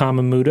sense of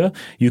Kama Muda.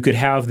 You could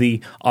have the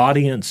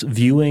audience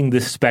viewing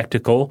this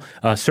spectacle,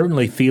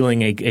 certainly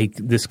feeling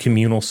this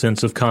communal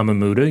sense of Kama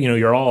Muda.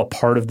 You're all a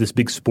part of this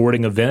big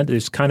sporting event.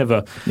 It's kind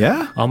of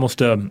almost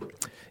a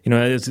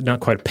it's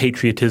not quite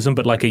patriotism,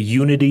 but like a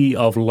unity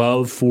of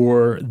love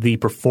for the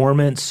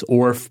performance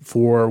or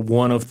for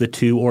one of the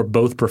two or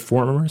both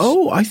performers.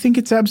 Oh, I think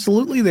it's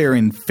absolutely there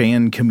in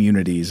fan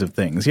communities of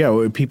things.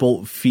 Yeah,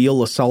 people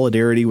feel a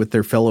solidarity with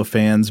their fellow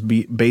fans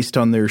based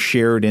on their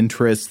shared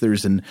interests.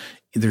 There's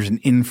an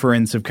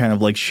inference of kind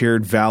of like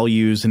shared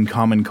values and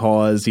common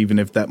cause, even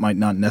if that might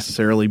not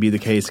necessarily be the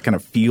case. It kind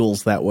of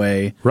feels that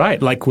way. Right.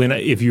 Like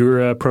if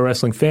you're a pro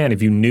wrestling fan,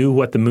 if you knew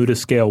what the Muda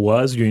scale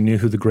was, you knew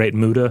who the Great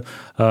Muda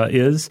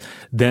is,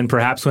 then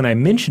perhaps when I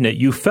mentioned it,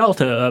 you felt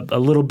a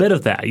little bit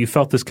of that. You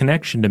felt this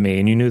connection to me,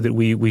 and you knew that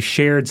we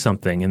shared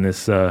something in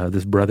this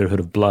brotherhood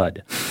of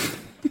blood.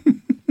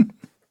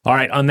 All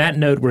right, on that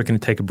note, we're going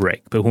to take a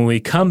break. But when we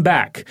come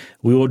back,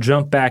 we will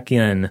jump back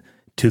in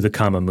to the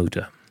Kama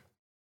Muda.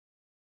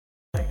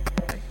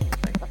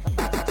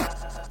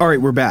 All right,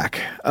 we're back.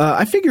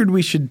 I figured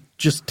we should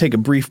just take a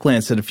brief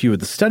glance at a few of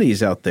the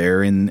studies out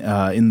there in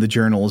the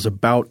journals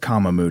about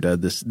Kama Muda,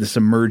 this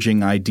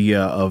emerging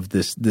idea of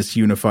this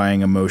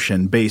unifying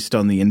emotion based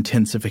on the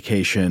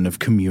intensification of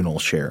communal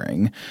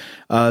sharing.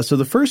 So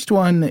the first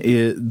one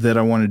that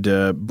I wanted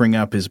to bring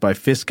up is by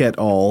Fisk et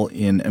al.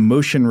 In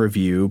Emotion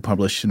Review,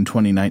 published in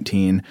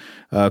 2019,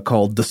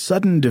 called The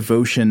Sudden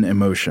Devotion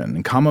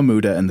Emotion, Kama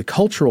Muda and the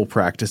Cultural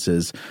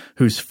Practices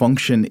Whose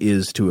Function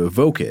is to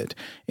Evoke It.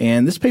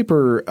 And this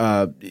paper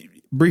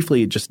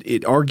briefly,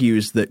 it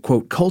argues that,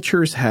 quote,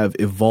 cultures have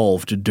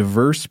evolved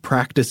diverse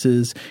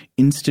practices,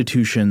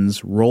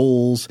 institutions,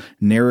 roles,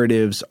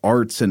 narratives,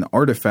 arts, and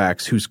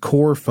artifacts whose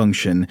core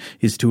function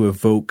is to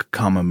evoke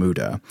Kama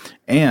Muda.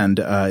 And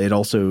it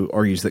also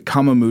argues that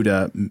Kama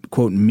Muda,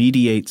 quote,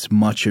 mediates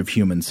much of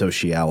human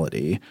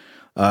sociality.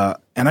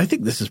 And I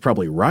think this is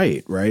probably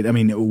right? I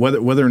mean,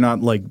 whether or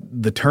not like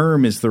the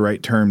term is the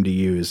right term to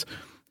use,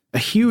 a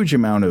huge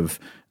amount of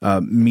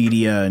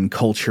media and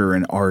culture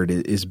and art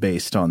is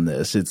based on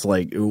this. It's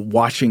like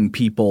watching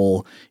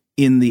people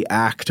in the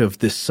act of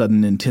this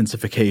sudden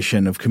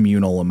intensification of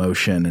communal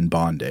emotion and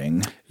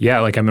bonding.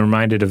 Yeah, like I'm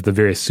reminded of the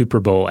various Super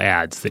Bowl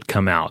ads that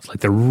come out, like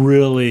the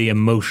really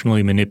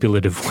emotionally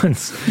manipulative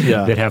ones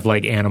that have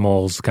like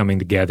animals coming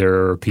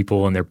together or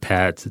people and their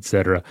pets, et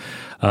cetera.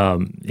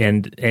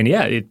 And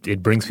yeah,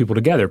 it brings people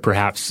together,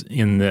 perhaps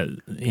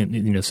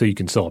so you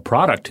can sell a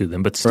product to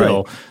them, but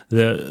still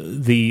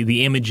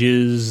the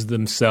images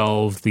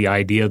themselves, the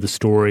idea, the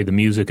story, the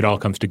music, it all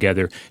comes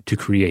together to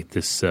create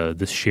this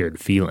shared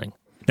feeling.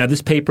 Now,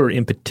 this paper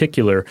in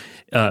particular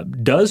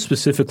does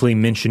specifically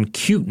mention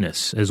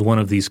cuteness as one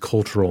of these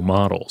cultural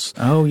models.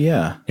 Oh,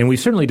 yeah. And we've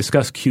certainly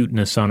discussed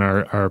cuteness on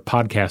our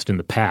podcast in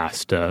the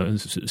past,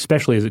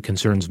 especially as it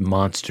concerns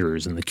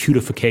monsters and the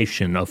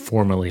cutification of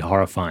formerly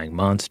horrifying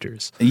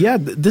monsters. Yeah,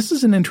 this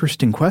is an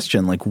interesting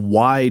question. Like,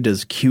 why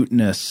does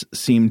cuteness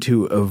seem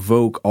to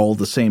evoke all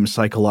the same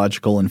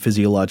psychological and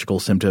physiological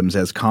symptoms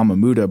as Kama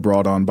Muda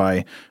brought on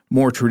by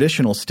more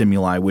traditional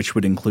stimuli, which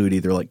would include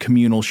either like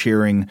communal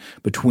sharing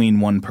between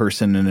one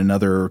person and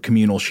another, or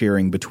communal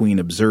sharing between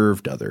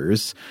observed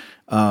others.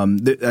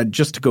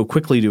 Just to go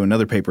quickly to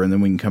another paper, and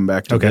then we can come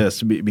back to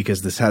this,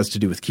 because this has to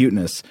do with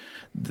cuteness.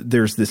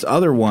 There's this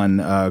other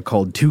one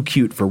called Too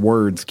Cute for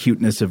Words,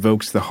 Cuteness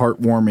Evokes the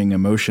Heartwarming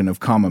Emotion of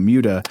Kama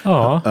Muda,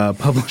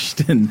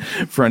 published in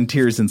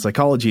Frontiers in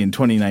Psychology in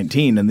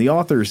 2019. And the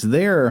authors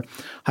there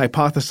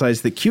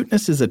hypothesize that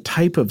cuteness is a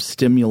type of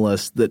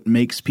stimulus that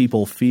makes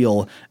people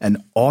feel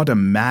an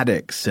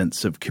automatic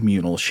sense of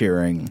communal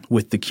sharing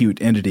with the cute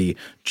entity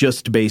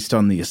just based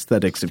on the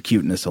aesthetics of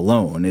cuteness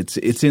alone. It's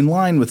in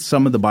line with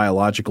some of the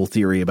biological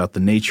theory about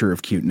the nature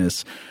of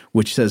cuteness,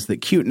 which says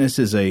that cuteness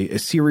is a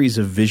series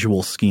of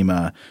visual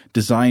schema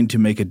designed to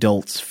make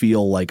adults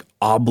feel like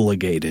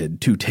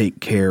obligated to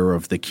take care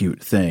of the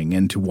cute thing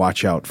and to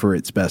watch out for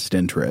its best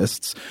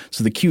interests.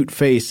 So the cute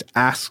face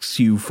asks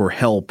you for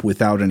help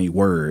without any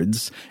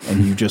words,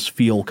 and you just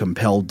feel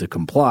compelled to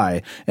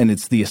comply. And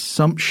it's the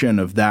assumption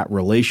of that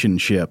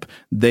relationship,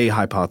 they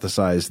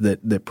hypothesize,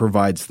 that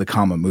provides the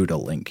Kama Muda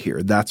link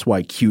here. That's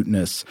why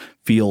cuteness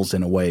feels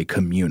in a way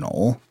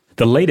communal.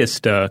 The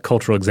latest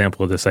cultural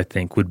example of this, I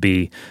think, would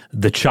be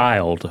The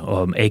Child,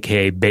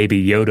 a.k.a.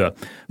 Baby Yoda,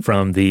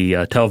 from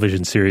the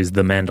television series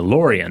The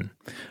Mandalorian.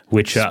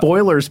 Which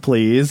spoilers,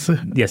 please.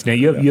 Yes, now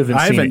you haven't seen it.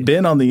 I haven't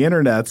been on the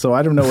internet, so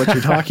I don't know what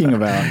you're talking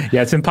about.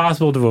 Yeah, it's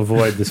impossible to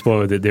avoid the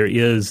spoiler that there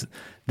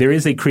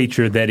is a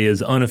creature that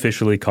is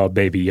unofficially called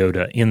Baby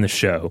Yoda in the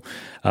show.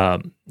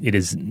 It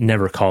is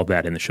never called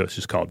that in the show. It's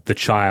just called the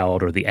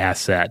child or the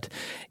asset.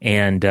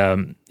 And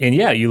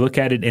yeah, you look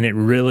at it and it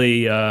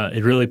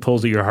really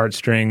pulls at your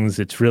heartstrings.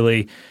 It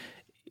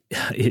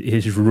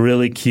is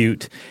really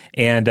cute,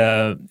 and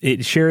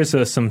it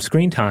shares some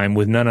screen time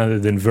with none other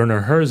than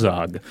Werner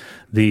Herzog,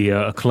 the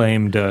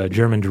acclaimed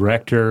German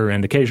director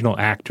and occasional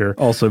actor.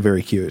 Also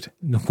very cute.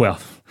 Well,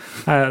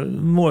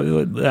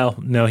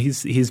 no,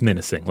 he's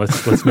menacing.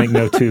 Let's make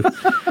no two.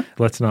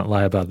 Let's not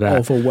lie about that.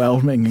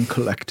 Overwhelming and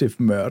collective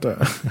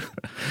murder.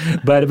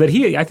 But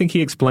I think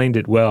he explained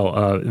it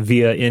well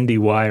via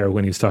IndieWire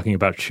when he was talking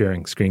about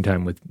sharing screen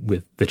time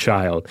with the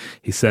child.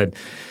 He said,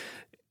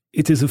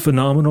 "It is a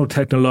phenomenal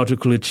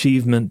technological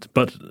achievement,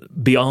 but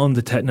beyond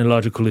the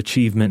technological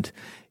achievement,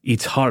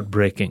 it's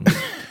heartbreaking."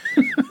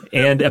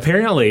 And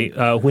apparently,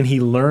 when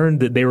he learned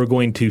that they were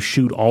going to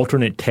shoot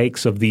alternate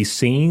takes of these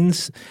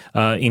scenes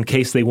in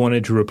case they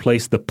wanted to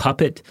replace the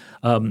puppet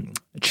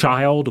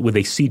child with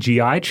a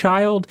CGI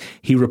child,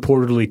 he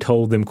reportedly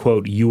told them,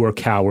 quote, "You are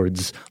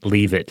cowards,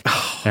 leave it."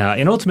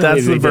 And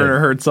ultimately, that's the Werner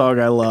Herzog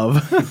I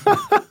love.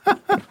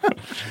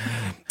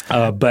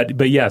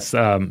 But yes,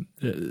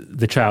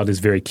 the child is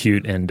very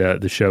cute, and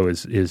the show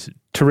is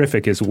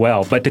terrific as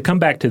well. But to come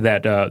back to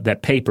that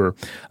paper,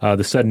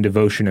 The Sudden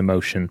Devotion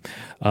Emotion,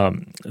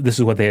 this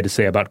is what they had to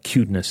say about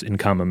cuteness in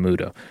Kama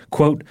Muta.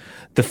 Quote,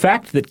 "The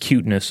fact that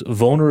cuteness,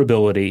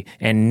 vulnerability,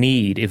 and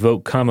need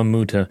evoke Kama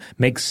Muta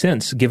makes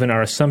sense given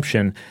our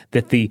assumption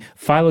that the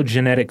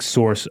phylogenetic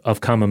source of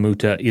Kama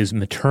Muta is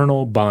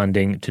maternal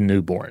bonding to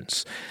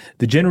newborns.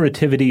 The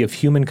generativity of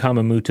human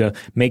Kama Muta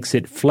makes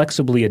it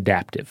flexibly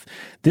adaptive.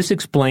 This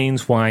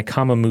explains why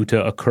Kama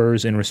Muta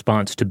occurs in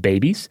response to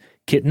babies,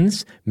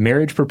 kittens,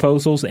 marriage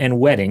proposals and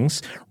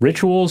weddings,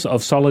 rituals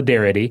of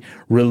solidarity,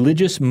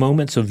 religious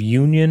moments of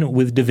union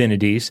with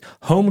divinities,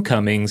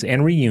 homecomings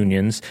and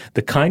reunions,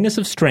 the kindness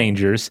of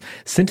strangers,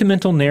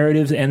 sentimental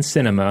narratives and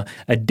cinema,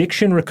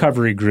 addiction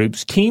recovery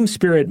groups, team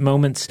spirit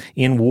moments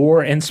in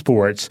war and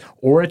sports,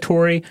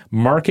 oratory,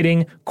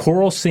 marketing,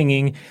 choral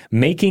singing,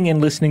 making and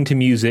listening to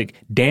music,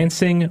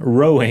 dancing,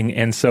 rowing,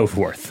 and so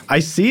forth." I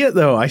see it,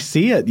 though. I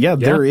see it. Yeah,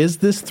 there is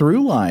this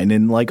through line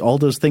in like all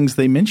those things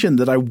they mentioned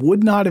that I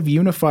would not have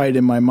unified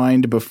in my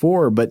mind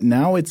before, but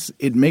now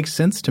it makes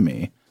sense to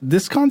me.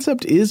 This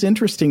concept is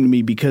interesting to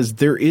me because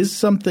there is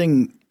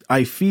something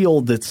I feel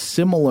that's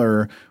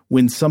similar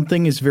when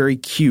something is very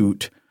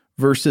cute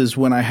versus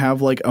when I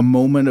have like a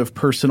moment of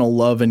personal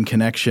love and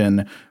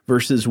connection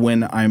versus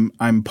when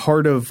I'm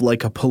part of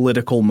like a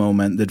political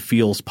moment that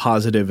feels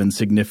positive and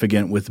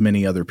significant with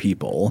many other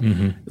people.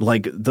 Mm-hmm.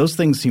 Like those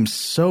things seem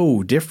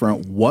so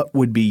different. What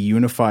would be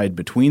unified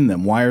between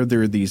them? Why are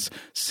there these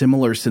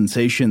similar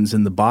sensations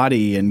in the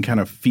body and kind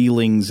of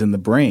feelings in the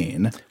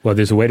brain? Well,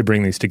 there's a way to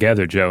bring these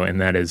together, Joe,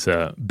 and that is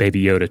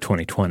Baby Yoda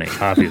 2020,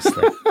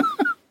 obviously.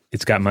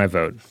 It's got my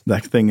vote.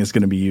 That thing is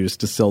going to be used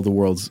to sell the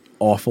world's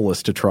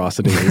awfulest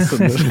atrocities.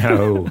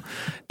 No.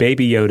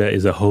 Baby Yoda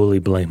is a wholly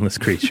blameless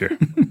creature.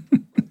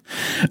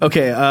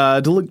 Okay,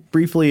 to look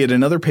briefly at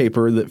another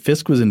paper that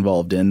Fisk was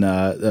involved in,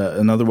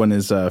 another one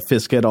is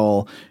Fisk et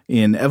al.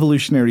 In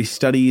Evolutionary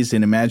Studies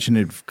in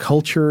Imaginative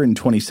Culture in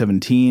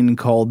 2017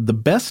 called The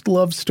Best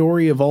Love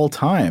Story of All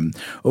Time,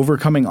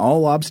 Overcoming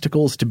All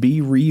Obstacles to Be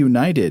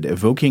Reunited,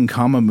 Evoking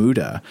Kama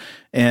Muta.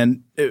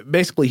 And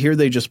basically here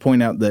they just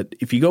point out that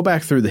if you go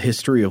back through the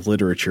history of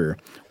literature,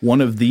 one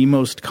of the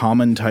most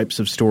common types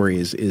of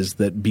stories is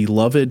that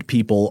beloved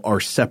people are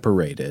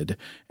separated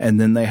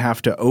and then they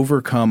have to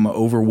overcome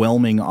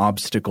overwhelming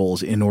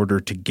obstacles in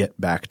order to get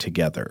back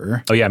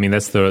together. Oh, yeah. I mean,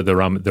 that's the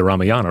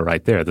Ramayana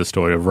right there, the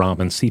story of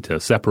Ram and Sita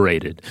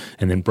separated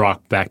and then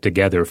brought back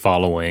together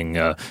following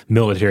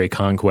military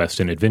conquest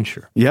and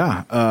adventure.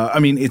 Yeah. I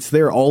mean, it's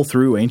there all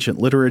through ancient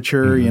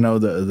literature, you know,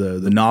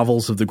 the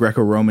novels of the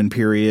Greco-Roman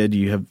period.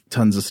 You have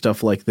tons of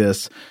stuff like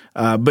this.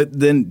 But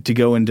then to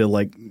go into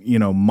like, you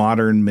know,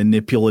 modern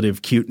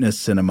manipulative cuteness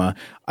cinema,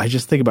 I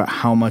just think about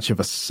how much of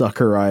a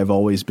sucker I've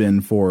always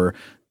been for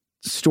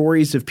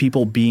stories of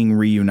people being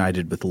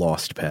reunited with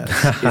lost pets.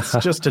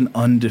 It's just an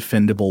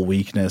undefendable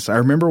weakness. I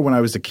remember when I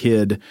was a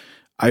kid,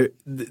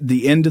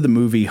 the end of the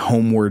movie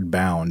Homeward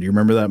Bound. You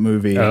remember that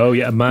movie? Oh,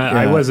 yeah.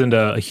 I wasn't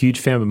a huge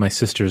fan, but my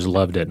sisters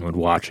loved it and would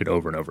watch it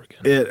over and over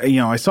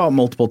again. I saw it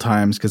multiple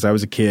times because I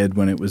was a kid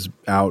when it was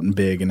out and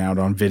big and out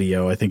on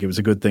video. I think it was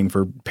a good thing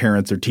for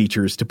parents or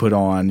teachers to put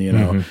on, you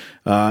know.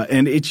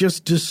 And it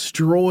just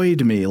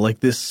destroyed me,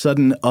 like this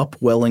sudden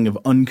upwelling of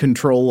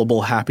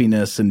uncontrollable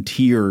happiness and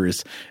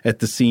tears at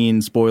the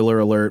scene, spoiler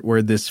alert,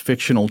 where this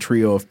fictional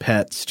trio of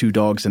pets, 2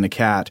 dogs and a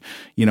cat,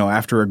 you know,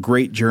 after a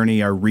great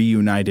journey are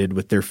reunited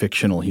with their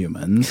fictional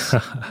humans.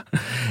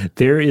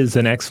 There is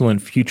an excellent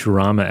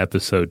Futurama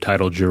episode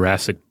titled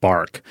Jurassic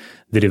Bark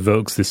that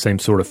evokes the same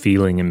sort of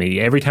feeling in me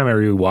every time I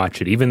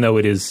rewatch it, even though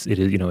it is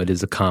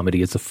a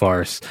comedy, it's a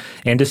farce.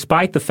 And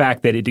despite the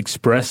fact that it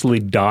expressly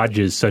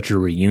dodges such a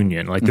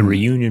reunion, like the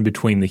reunion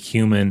between the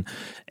human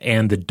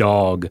and the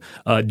dog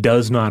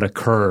does not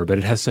occur, but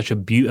it has such a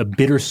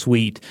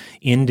bittersweet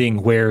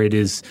ending where it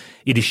is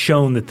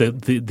shown that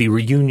the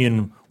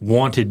reunion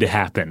wanted to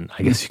happen,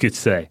 I guess you could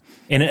say.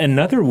 And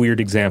another weird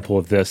example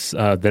of this,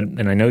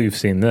 and I know you've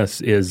seen this,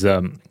 is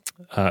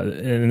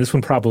and this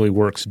one probably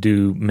works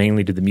due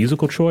mainly to the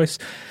musical choice,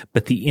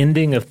 but the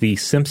ending of the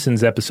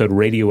Simpsons episode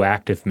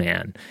Radioactive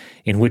Man,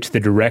 in which the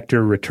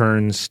director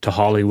returns to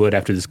Hollywood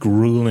after this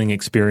grueling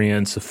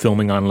experience of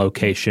filming on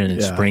location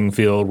in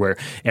Springfield, where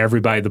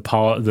everybody, the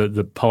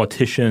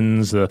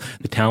politicians, the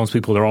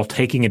townspeople, they're all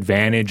taking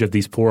advantage of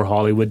these poor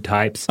Hollywood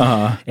types.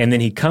 And then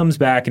he comes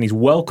back and he's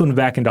welcomed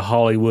back into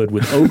Hollywood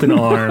with open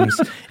arms.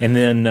 And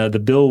then the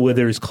Bill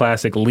Withers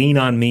classic "Lean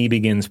on Me"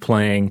 begins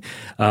playing,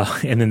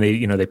 and then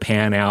they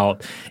pan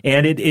out,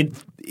 and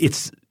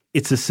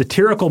it's a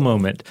satirical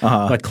moment.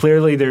 Like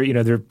clearly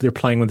they're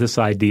playing with this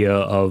idea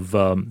of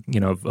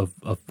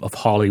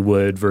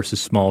Hollywood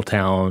versus small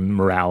town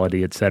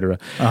morality, etc.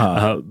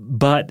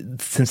 But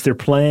since they're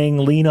playing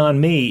 "Lean on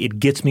Me," it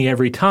gets me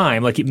every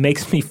time. Like it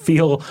makes me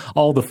feel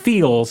all the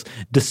feels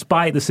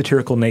despite the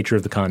satirical nature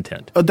of the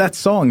content. That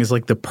song is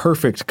like the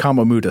perfect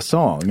Kama Muta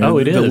song. Oh,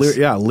 it is.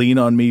 "Lean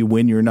on me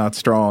when you're not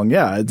strong."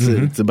 Yeah,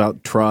 it's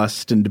about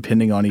trust and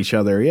depending on each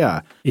other.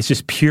 Yeah, it's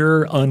just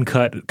pure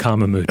uncut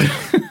Kama Muta.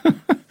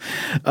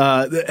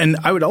 And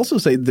I would also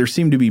say there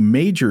seem to be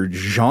major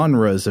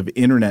genres of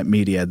internet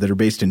media that are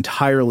based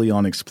entirely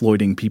on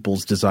exploiting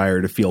people's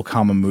desire to feel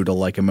kama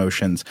muda-like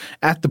emotions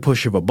at the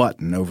push of a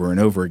button over and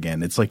over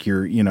again. It's like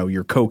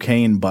your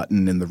cocaine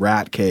button in the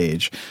rat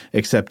cage,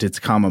 except it's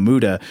kama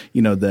muda,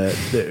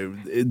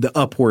 the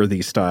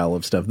Upworthy style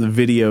of stuff. The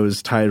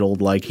videos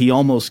titled like, he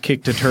almost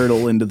kicked a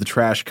turtle into the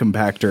trash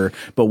compactor,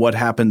 but what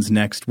happens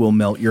next will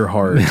melt your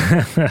heart.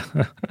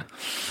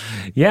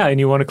 Yeah, and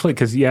you want to click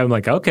because I'm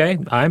like, okay,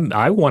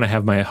 I want to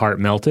have my heart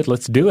melted.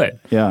 Let's do it.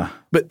 Yeah.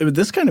 But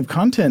this kind of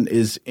content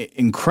is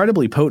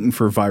incredibly potent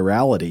for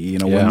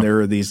virality. When there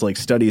are these like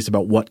studies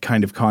about what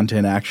kind of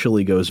content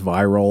actually goes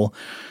viral.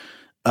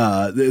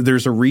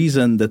 There's a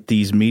reason that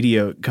these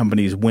media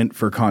companies went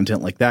for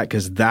content like that,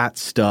 because that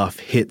stuff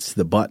hits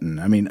the button.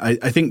 I mean, I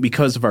think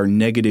because of our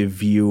negative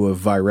view of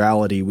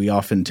virality, we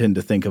often tend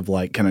to think of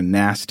like kind of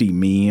nasty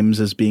memes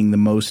as being the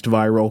most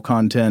viral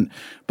content.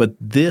 But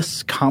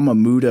this kama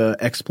muda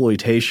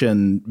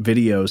exploitation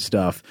video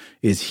stuff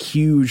is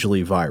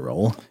hugely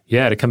viral.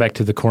 Yeah, to come back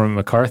to the Cormac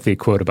McCarthy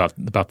quote about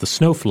the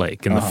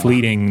snowflake and the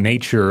fleeting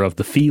nature of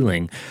the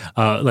feeling,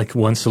 like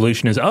one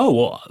solution is,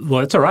 well,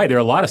 it's all right. There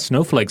are a lot of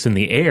snowflakes in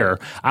the air.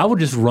 I will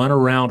just run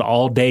around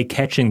all day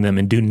catching them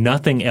and do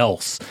nothing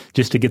else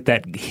just to get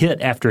that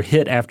hit after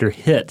hit after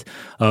hit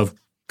of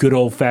good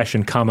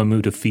old-fashioned kama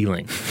muda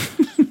feeling.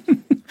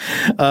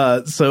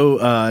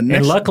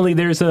 And luckily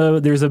there's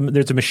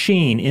a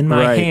machine in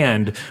my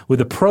hand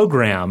with a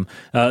program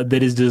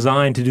that is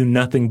designed to do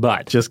nothing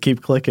but just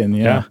keep clicking.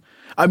 Yeah.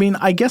 I mean,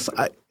 I guess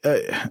I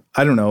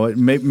don't know.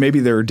 Maybe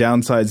there are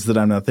downsides that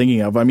I'm not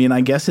thinking of. I mean,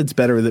 I guess it's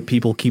better that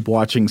people keep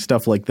watching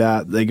stuff like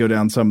that. They go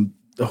down some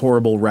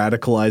horrible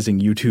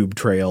radicalizing YouTube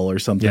trail or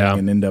something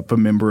and end up a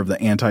member of the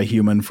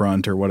anti-human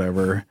front or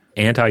whatever.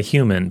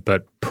 Anti-human,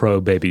 but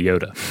pro-Baby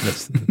Yoda.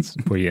 That's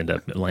where you end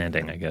up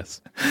landing, I guess.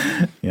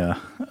 Yeah.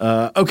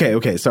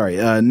 Okay. Sorry.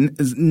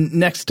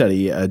 Next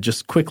study,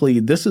 just quickly,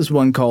 this is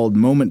one called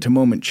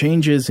Moment-to-Moment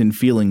Changes in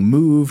Feeling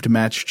Moved,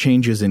 Match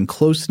Changes in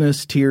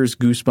Closeness, Tears,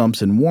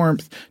 Goosebumps, and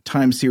Warmth,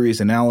 Time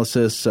Series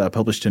Analysis,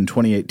 published in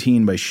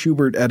 2018 by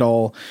Schubert et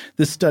al.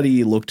 This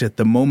study looked at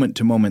the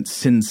moment-to-moment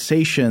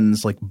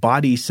sensations, like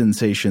body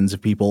sensations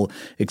of people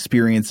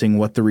experiencing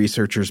what the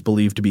researchers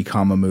believe to be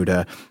kama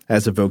muda,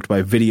 as evoked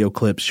by video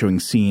clips showing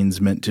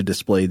scenes meant to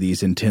display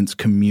these intense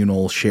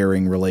communal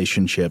sharing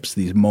relationships,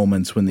 these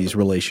moments when these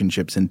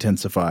relationships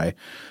intensify.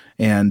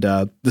 And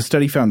the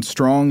study found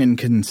strong and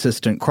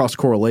consistent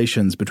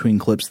cross-correlations between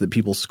clips that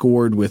people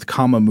scored with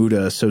kama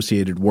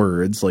muda-associated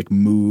words like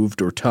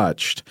moved or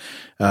touched,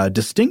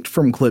 distinct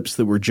from clips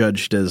that were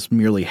judged as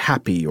merely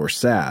happy or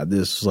sad.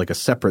 This was like a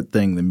separate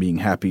thing than being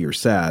happy or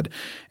sad.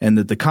 And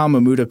that the kama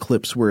muda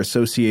clips were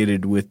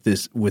associated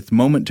with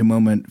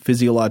moment-to-moment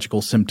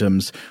physiological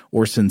symptoms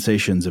or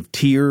sensations of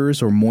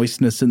tears or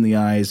moistness in the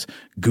eyes,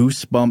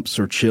 goosebumps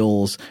or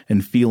chills,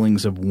 and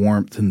feelings of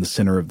warmth in the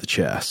center of the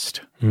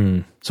chest.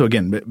 So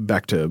again,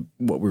 back to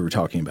what we were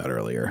talking about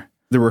earlier.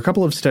 There were a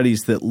couple of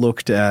studies that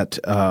looked at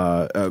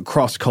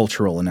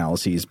cross-cultural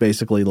analyses,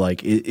 basically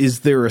like, is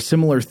there a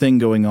similar thing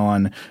going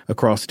on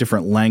across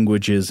different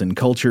languages and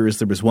cultures?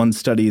 There was one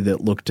study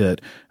that looked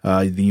at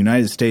the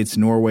United States,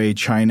 Norway,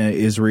 China,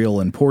 Israel,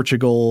 and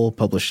Portugal,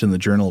 published in the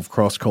Journal of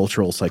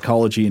Cross-Cultural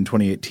Psychology in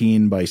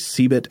 2018 by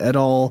Siebert et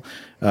al.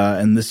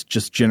 And this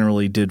just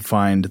generally did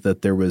find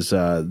that there was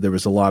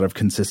a lot of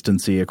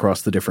consistency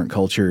across the different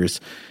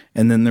cultures.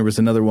 And then there was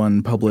another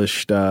one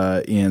published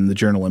in the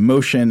journal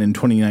Emotion in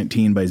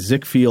 2019 by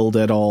Zickfield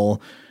et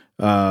al.,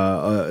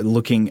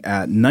 looking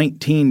at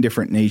 19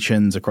 different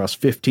nations across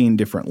 15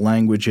 different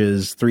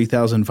languages,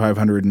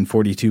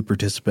 3,542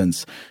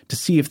 participants, to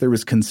see if there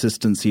was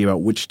consistency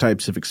about which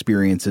types of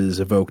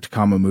experiences evoked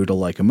kama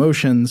muda-like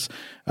emotions.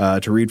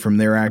 To read from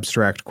their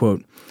abstract,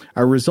 quote,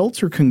 "Our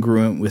results are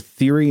congruent with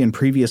theory and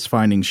previous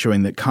findings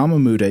showing that kama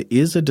muda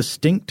is a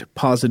distinct,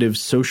 positive,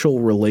 social,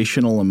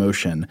 relational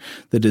emotion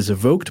that is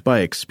evoked by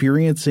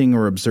experiencing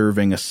or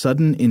observing a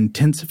sudden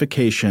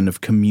intensification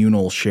of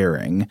communal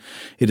sharing.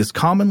 It is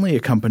commonly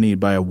accompanied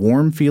by a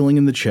warm feeling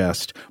in the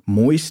chest,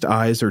 moist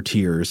eyes or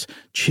tears,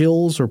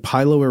 chills or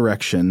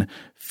piloerection,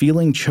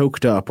 feeling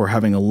choked up or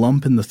having a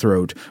lump in the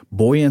throat,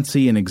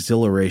 buoyancy and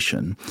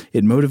exhilaration.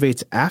 It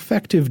motivates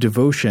affective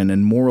devotion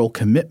and moral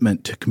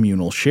commitment to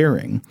communal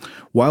sharing.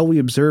 While we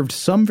observed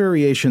some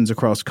variations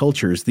across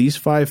cultures, these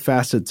 5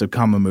 facets of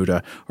kama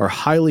muda are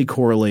highly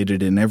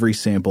correlated in every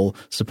sample,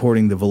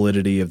 supporting the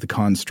validity of the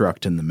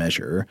construct and the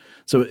measure."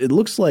 So it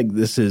looks like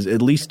this is,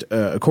 at least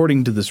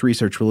according to this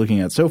research we're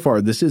looking at so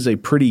far, this is a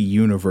pretty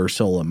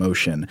universal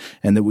emotion,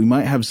 and that we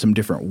might have some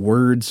different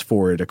words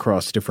for it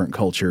across different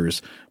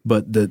cultures,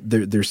 but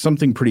there's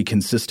something pretty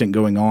consistent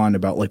going on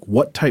about like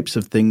what types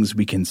of things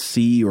we can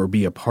see or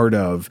be a part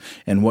of,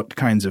 and what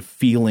kinds of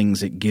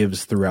feelings it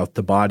gives throughout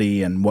the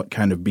body, and what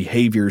kind of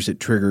behaviors it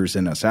triggers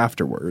in us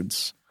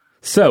afterwards.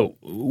 So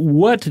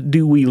what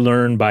do we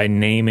learn by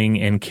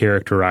naming and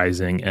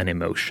characterizing an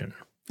emotion?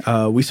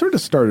 We sort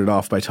of started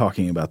off by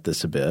talking about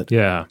this a bit.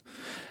 Yeah.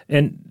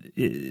 And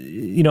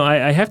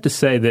I have to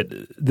say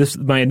that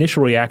my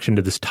initial reaction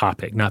to this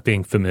topic, not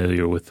being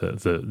familiar with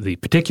the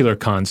particular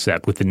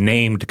concept, with the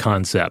named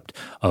concept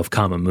of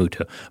kama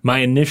muta, my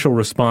initial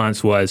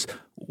response was,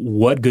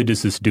 what good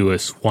does this do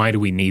us? Why do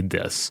we need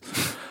this?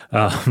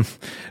 And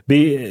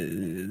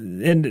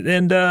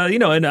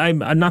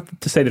I'm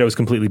not to say that I was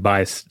completely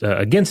biased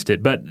against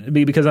it, but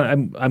because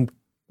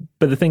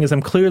but the thing is,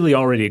 I'm clearly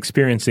already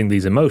experiencing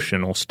these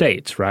emotional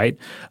states, right?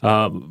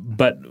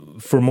 But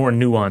for more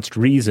nuanced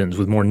reasons,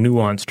 with more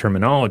nuanced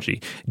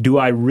terminology. Do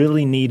I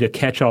really need a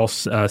catch-all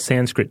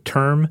Sanskrit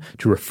term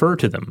to refer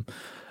to them?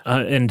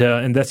 And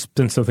that's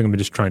been something I've been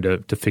just trying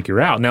to figure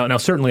out. Now,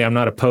 certainly, I'm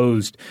not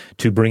opposed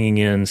to bringing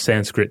in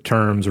Sanskrit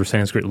terms or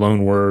Sanskrit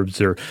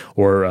loanwords or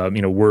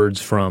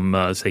words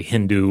from say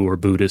Hindu or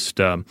Buddhist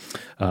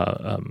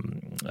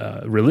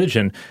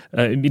religion,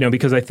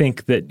 because I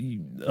think that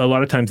a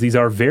lot of times these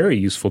are very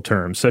useful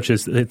terms, such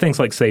as things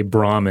like, say,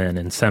 Brahman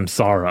and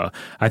samsara.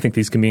 I think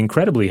these can be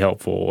incredibly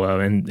helpful,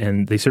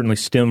 and they certainly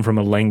stem from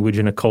a language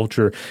and a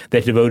culture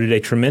that devoted a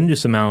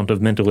tremendous amount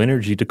of mental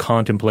energy to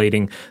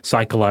contemplating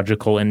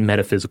psychological and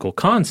metaphysical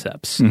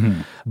concepts.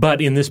 Mm-hmm.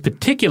 But in this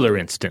particular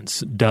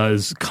instance,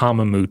 does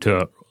kama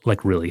muta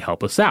really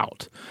help us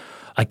out?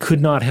 I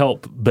could not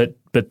help but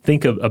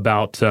think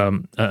about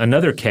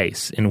another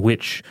case in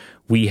which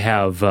we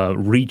have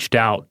reached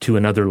out to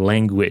another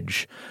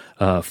language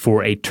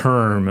for a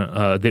term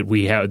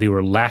that they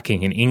were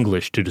lacking in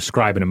English to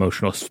describe an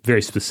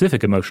very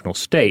specific emotional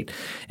state,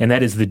 and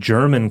that is the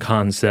German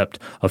concept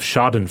of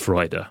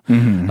Schadenfreude,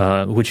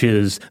 mm-hmm. Which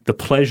is the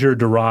pleasure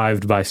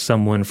derived by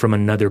someone from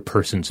another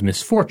person's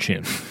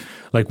misfortune.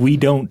 We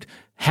don't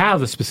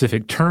have a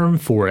specific term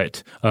for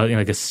it,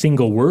 a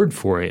single word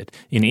for it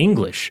in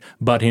English,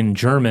 but in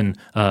German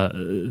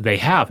they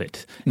have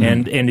it.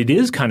 Mm. And it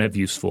is kind of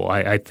useful,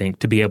 I think,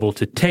 to be able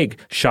to take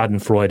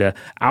Schadenfreude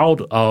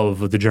out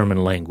of the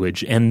German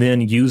language and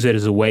then use it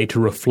as a way to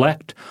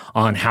reflect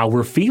on how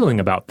we're feeling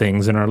about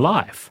things in our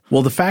life.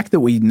 Well, the fact that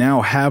we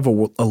now have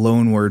a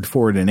loan word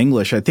for it in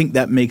English, I think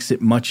that makes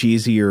it much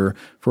easier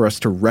for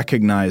us to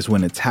recognize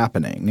when it's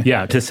happening.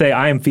 Yeah, to say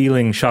I am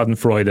feeling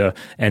Schadenfreude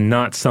and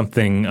not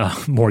something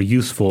more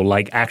useful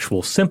like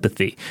actual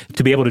sympathy.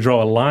 To be able to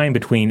draw a line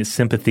between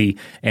sympathy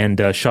and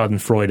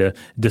Schadenfreude,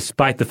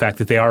 despite the fact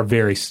that they're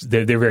very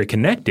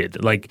connected.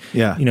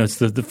 It's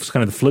the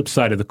kind of the flip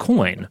side of the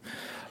coin.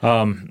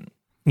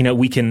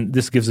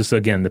 This gives us,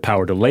 again, the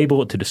power to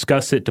label it, to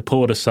discuss it, to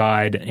pull it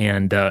aside,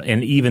 and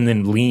even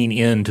then lean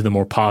into the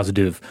more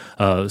positive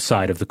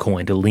side of the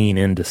coin, to lean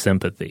into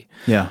sympathy.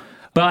 Yeah.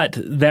 But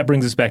that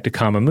brings us back to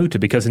kama muta,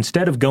 because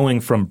instead of going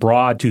from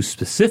broad to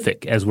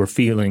specific as we're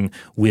feeling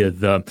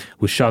with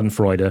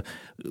Schadenfreude,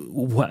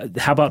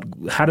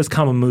 how does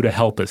kama muta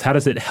help us? How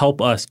does it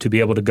help us to be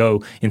able to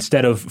go,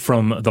 instead of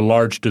from the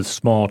large to the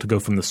small, to go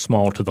from the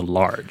small to the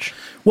large?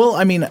 Well,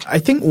 I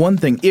think one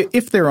thing,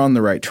 if they're on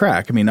the right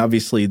track,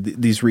 obviously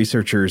these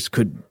researchers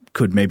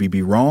could maybe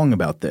be wrong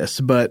about this,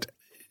 but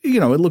it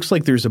looks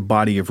like there's a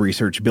body of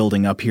research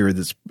building up here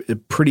that's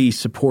pretty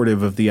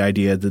supportive of the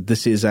idea that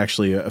this is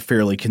actually a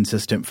fairly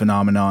consistent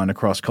phenomenon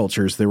across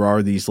cultures. There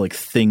are these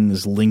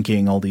things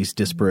linking all these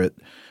disparate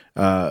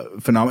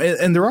phenomena.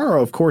 And there are,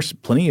 of course,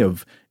 plenty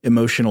of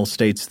emotional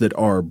states that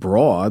are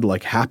broad,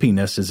 like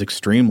happiness is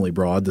extremely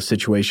broad. The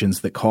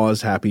situations that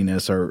cause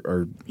happiness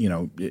are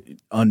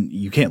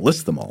you can't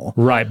list them all.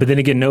 Right. But then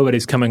again,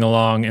 nobody's coming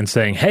along and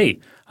saying, hey,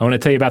 I want to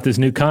tell you about this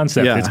new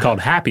concept. Yeah. It's called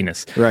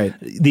happiness. Right.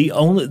 The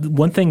only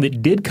one thing that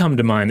did come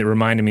to mind that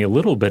reminded me a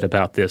little bit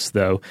about this,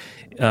 though,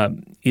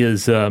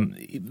 is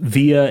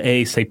via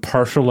a, say,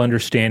 partial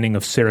understanding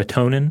of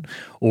serotonin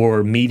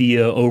or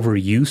media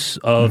overuse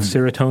of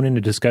serotonin,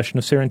 a discussion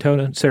of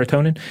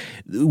serotonin,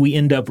 we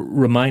end up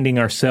reminding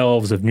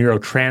ourselves of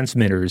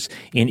neurotransmitters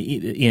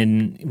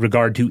in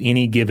regard to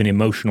any given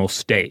emotional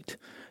state,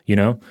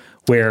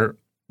 where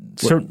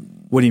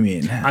What do you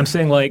mean? I'm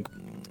saying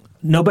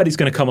nobody's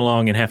going to come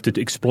along and have to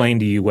explain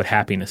to you what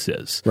happiness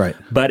is. Right.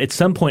 But at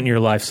some point in your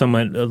life,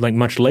 someone,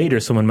 much later,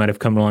 someone might have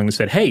come along and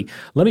said, hey,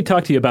 let me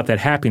talk to you about that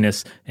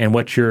happiness and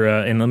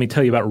and let me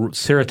tell you about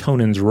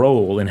serotonin's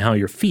role in how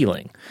you're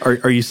feeling.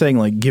 Are you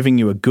saying giving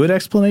you a good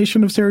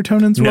explanation of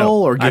serotonin's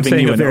role, or giving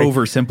you an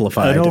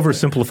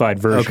oversimplified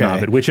version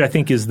of it, which I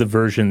think is the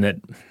version that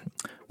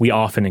we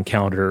often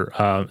encounter,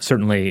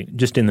 certainly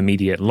just in the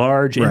media at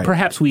large, and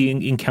perhaps we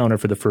encounter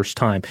for the first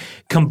time,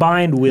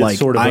 combined with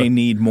I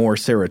need more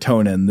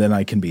serotonin, then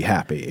I can be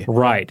happy.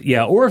 Right,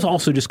 yeah. Or it's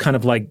also just kind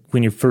of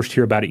when you first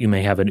hear about it,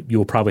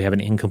 you'll probably have an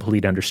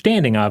incomplete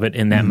understanding of it,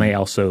 and that may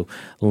also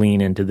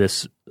lean into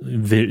this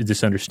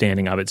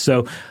understanding of it.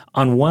 So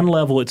on one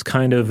level, it's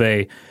kind of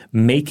a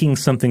making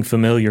something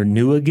familiar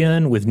new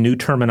again with new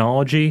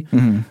terminology.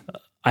 Mm-hmm.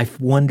 I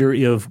wonder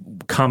if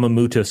kama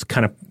muta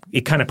kind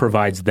of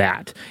provides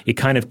that. It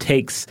kind of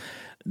takes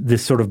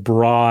this sort of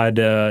broad,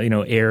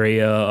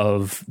 area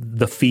of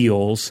the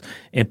feels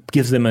and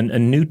gives them a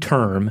new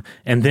term,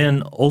 and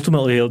then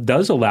ultimately it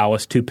does allow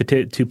us to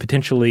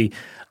potentially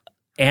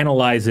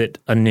analyze it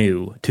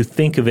anew, to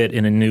think of it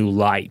in a new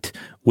light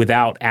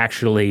without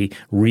actually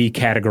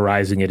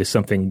recategorizing it as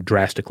something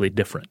drastically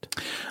different?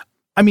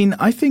 I mean,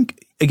 I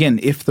think, again,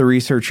 if the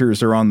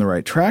researchers are on the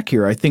right track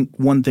here, I think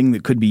one thing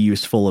that could be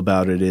useful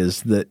about it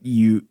is that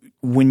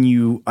when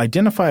you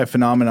identify a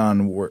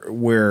phenomenon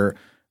where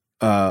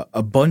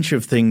a bunch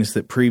of things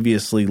that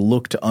previously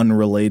looked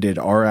unrelated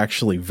are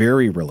actually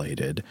very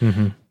related,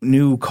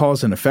 new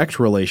cause and effect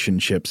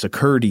relationships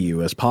occur to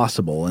you as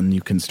possible, and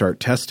you can start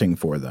testing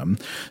for them.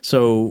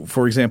 So,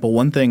 for example,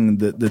 one thing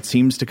that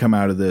seems to come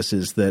out of this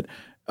is that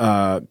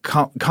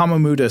Kama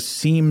Muta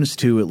seems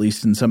to, at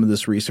least in some of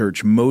this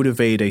research,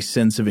 motivate a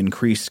sense of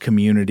increased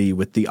community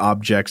with the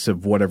objects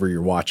of whatever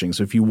you're watching.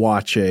 So if you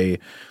watch a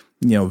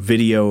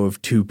video of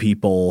two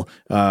people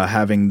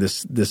having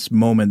this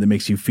moment that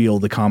makes you feel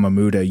the Kama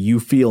Muta, you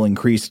feel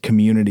increased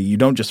community. You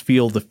don't just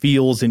feel the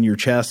feels in your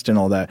chest and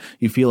all that.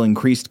 You feel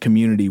increased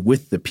community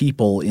with the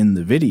people in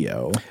the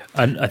video.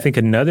 I think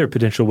another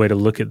potential way to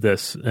look at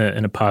this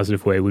in a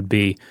positive way would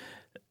be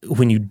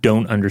when you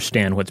don't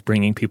understand what's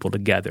bringing people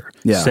together.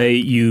 Yeah. Say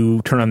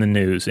you turn on the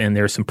news and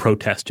there are some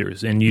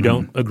protesters and you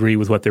don't agree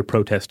with what they're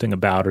protesting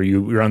about, or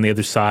you're on the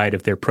other side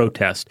of their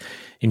protest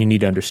and you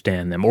need to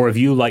understand them. Or if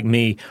you, like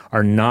me,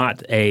 are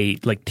not a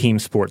team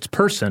sports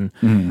person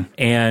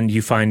and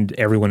you find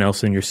everyone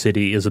else in your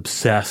city is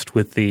obsessed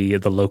with the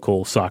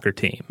local soccer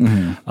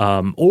team.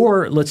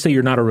 Or let's say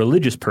you're not a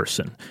religious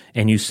person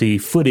and you see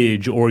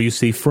footage or you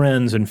see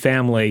friends and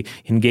family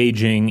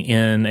engaging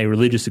in a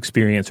religious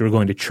experience or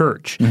going to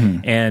church.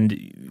 And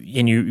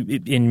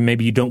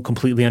maybe you don't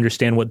completely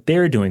understand what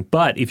they're doing.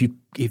 But if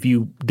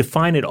you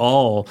define it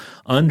all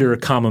under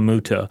Kama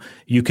Muta,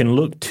 you can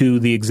look to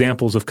the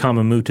examples of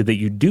Kama Muta that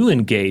you do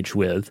engage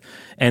with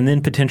and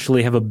then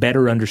potentially have a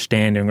better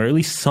understanding, or at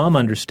least some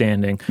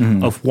understanding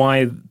of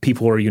why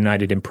people are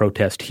united in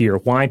protest here,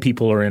 why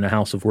people are in a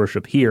house of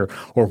worship here,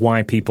 or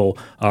why people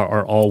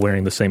are all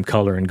wearing the same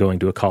color and going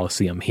to a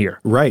coliseum here.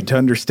 Right. To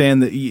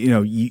understand that,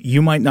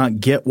 you might not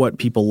get what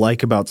people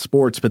like about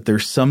sports, but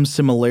there's some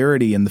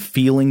similarity in the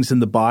feelings in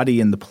the body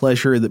and the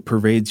pleasure that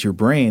pervades your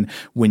brain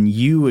when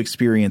you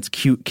experience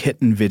cute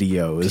kitten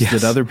videos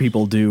that other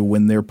people do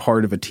when they're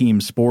part of a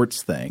team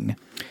sports thing.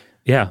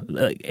 Yeah,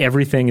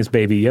 everything is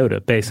Baby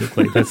Yoda,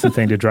 basically. That's the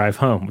thing to drive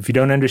home. If you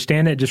don't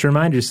understand it, just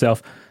remind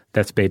yourself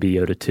that's Baby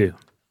Yoda too.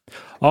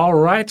 All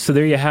right, so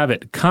there you have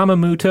it. Kama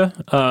Muta.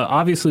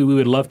 Obviously, we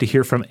would love to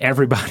hear from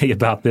everybody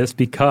about this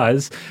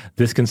because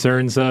this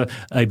concerns a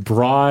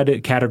broad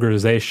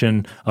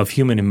categorization of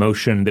human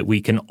emotion that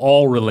we can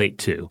all relate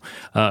to.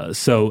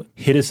 So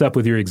hit us up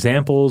with your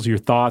examples, your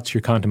thoughts,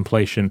 your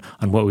contemplation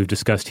on what we've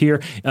discussed here.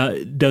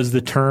 Does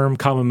the term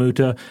Kama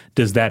Muta,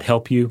 does that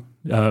help you?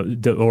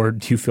 Or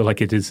do you feel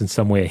like it is in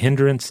some way a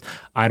hindrance?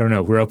 I don't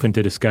know. We're open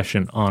to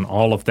discussion on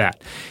all of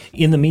that.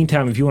 In the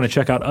meantime, if you want to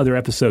check out other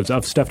episodes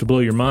of Stuff to Blow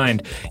Your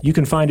Mind, you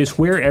can find us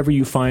wherever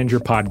you find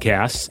your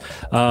podcasts.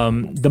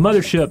 The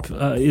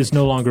mothership is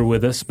no longer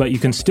with us, but you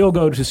can still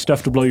go to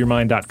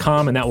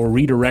stufftoblowyourmind.com, and that will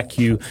redirect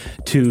you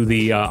to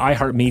the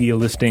iHeartMedia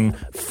listing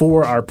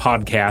for our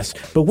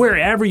podcast. But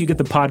wherever you get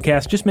the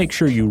podcast, just make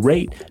sure you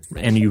rate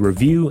and you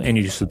review and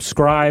you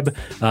subscribe.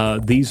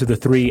 These are the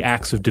 3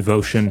 acts of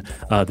devotion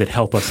that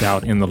help us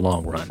out in the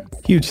long run.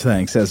 Huge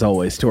thanks, as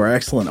always, to our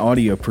excellent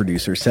audio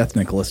producer, Seth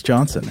Nicholas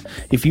Johnson.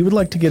 If you would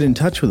like to get in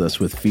touch with us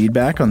with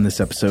feedback on this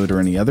episode or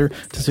any other,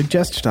 to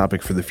suggest a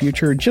topic for the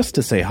future, just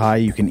to say hi,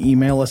 you can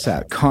email us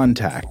at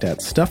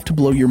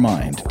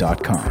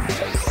contact@stufftoblowyourmind.com.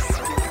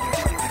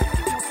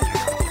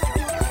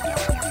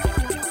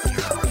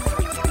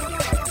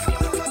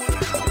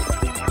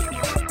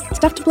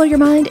 Stuff to Blow Your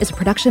Mind is a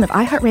production of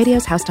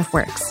iHeartRadio's How Stuff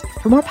Works.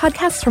 For more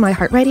podcasts from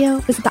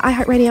iHeartRadio, visit the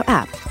iHeartRadio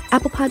app,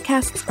 Apple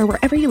Podcasts, or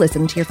wherever you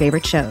listen to your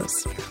favorite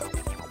shows.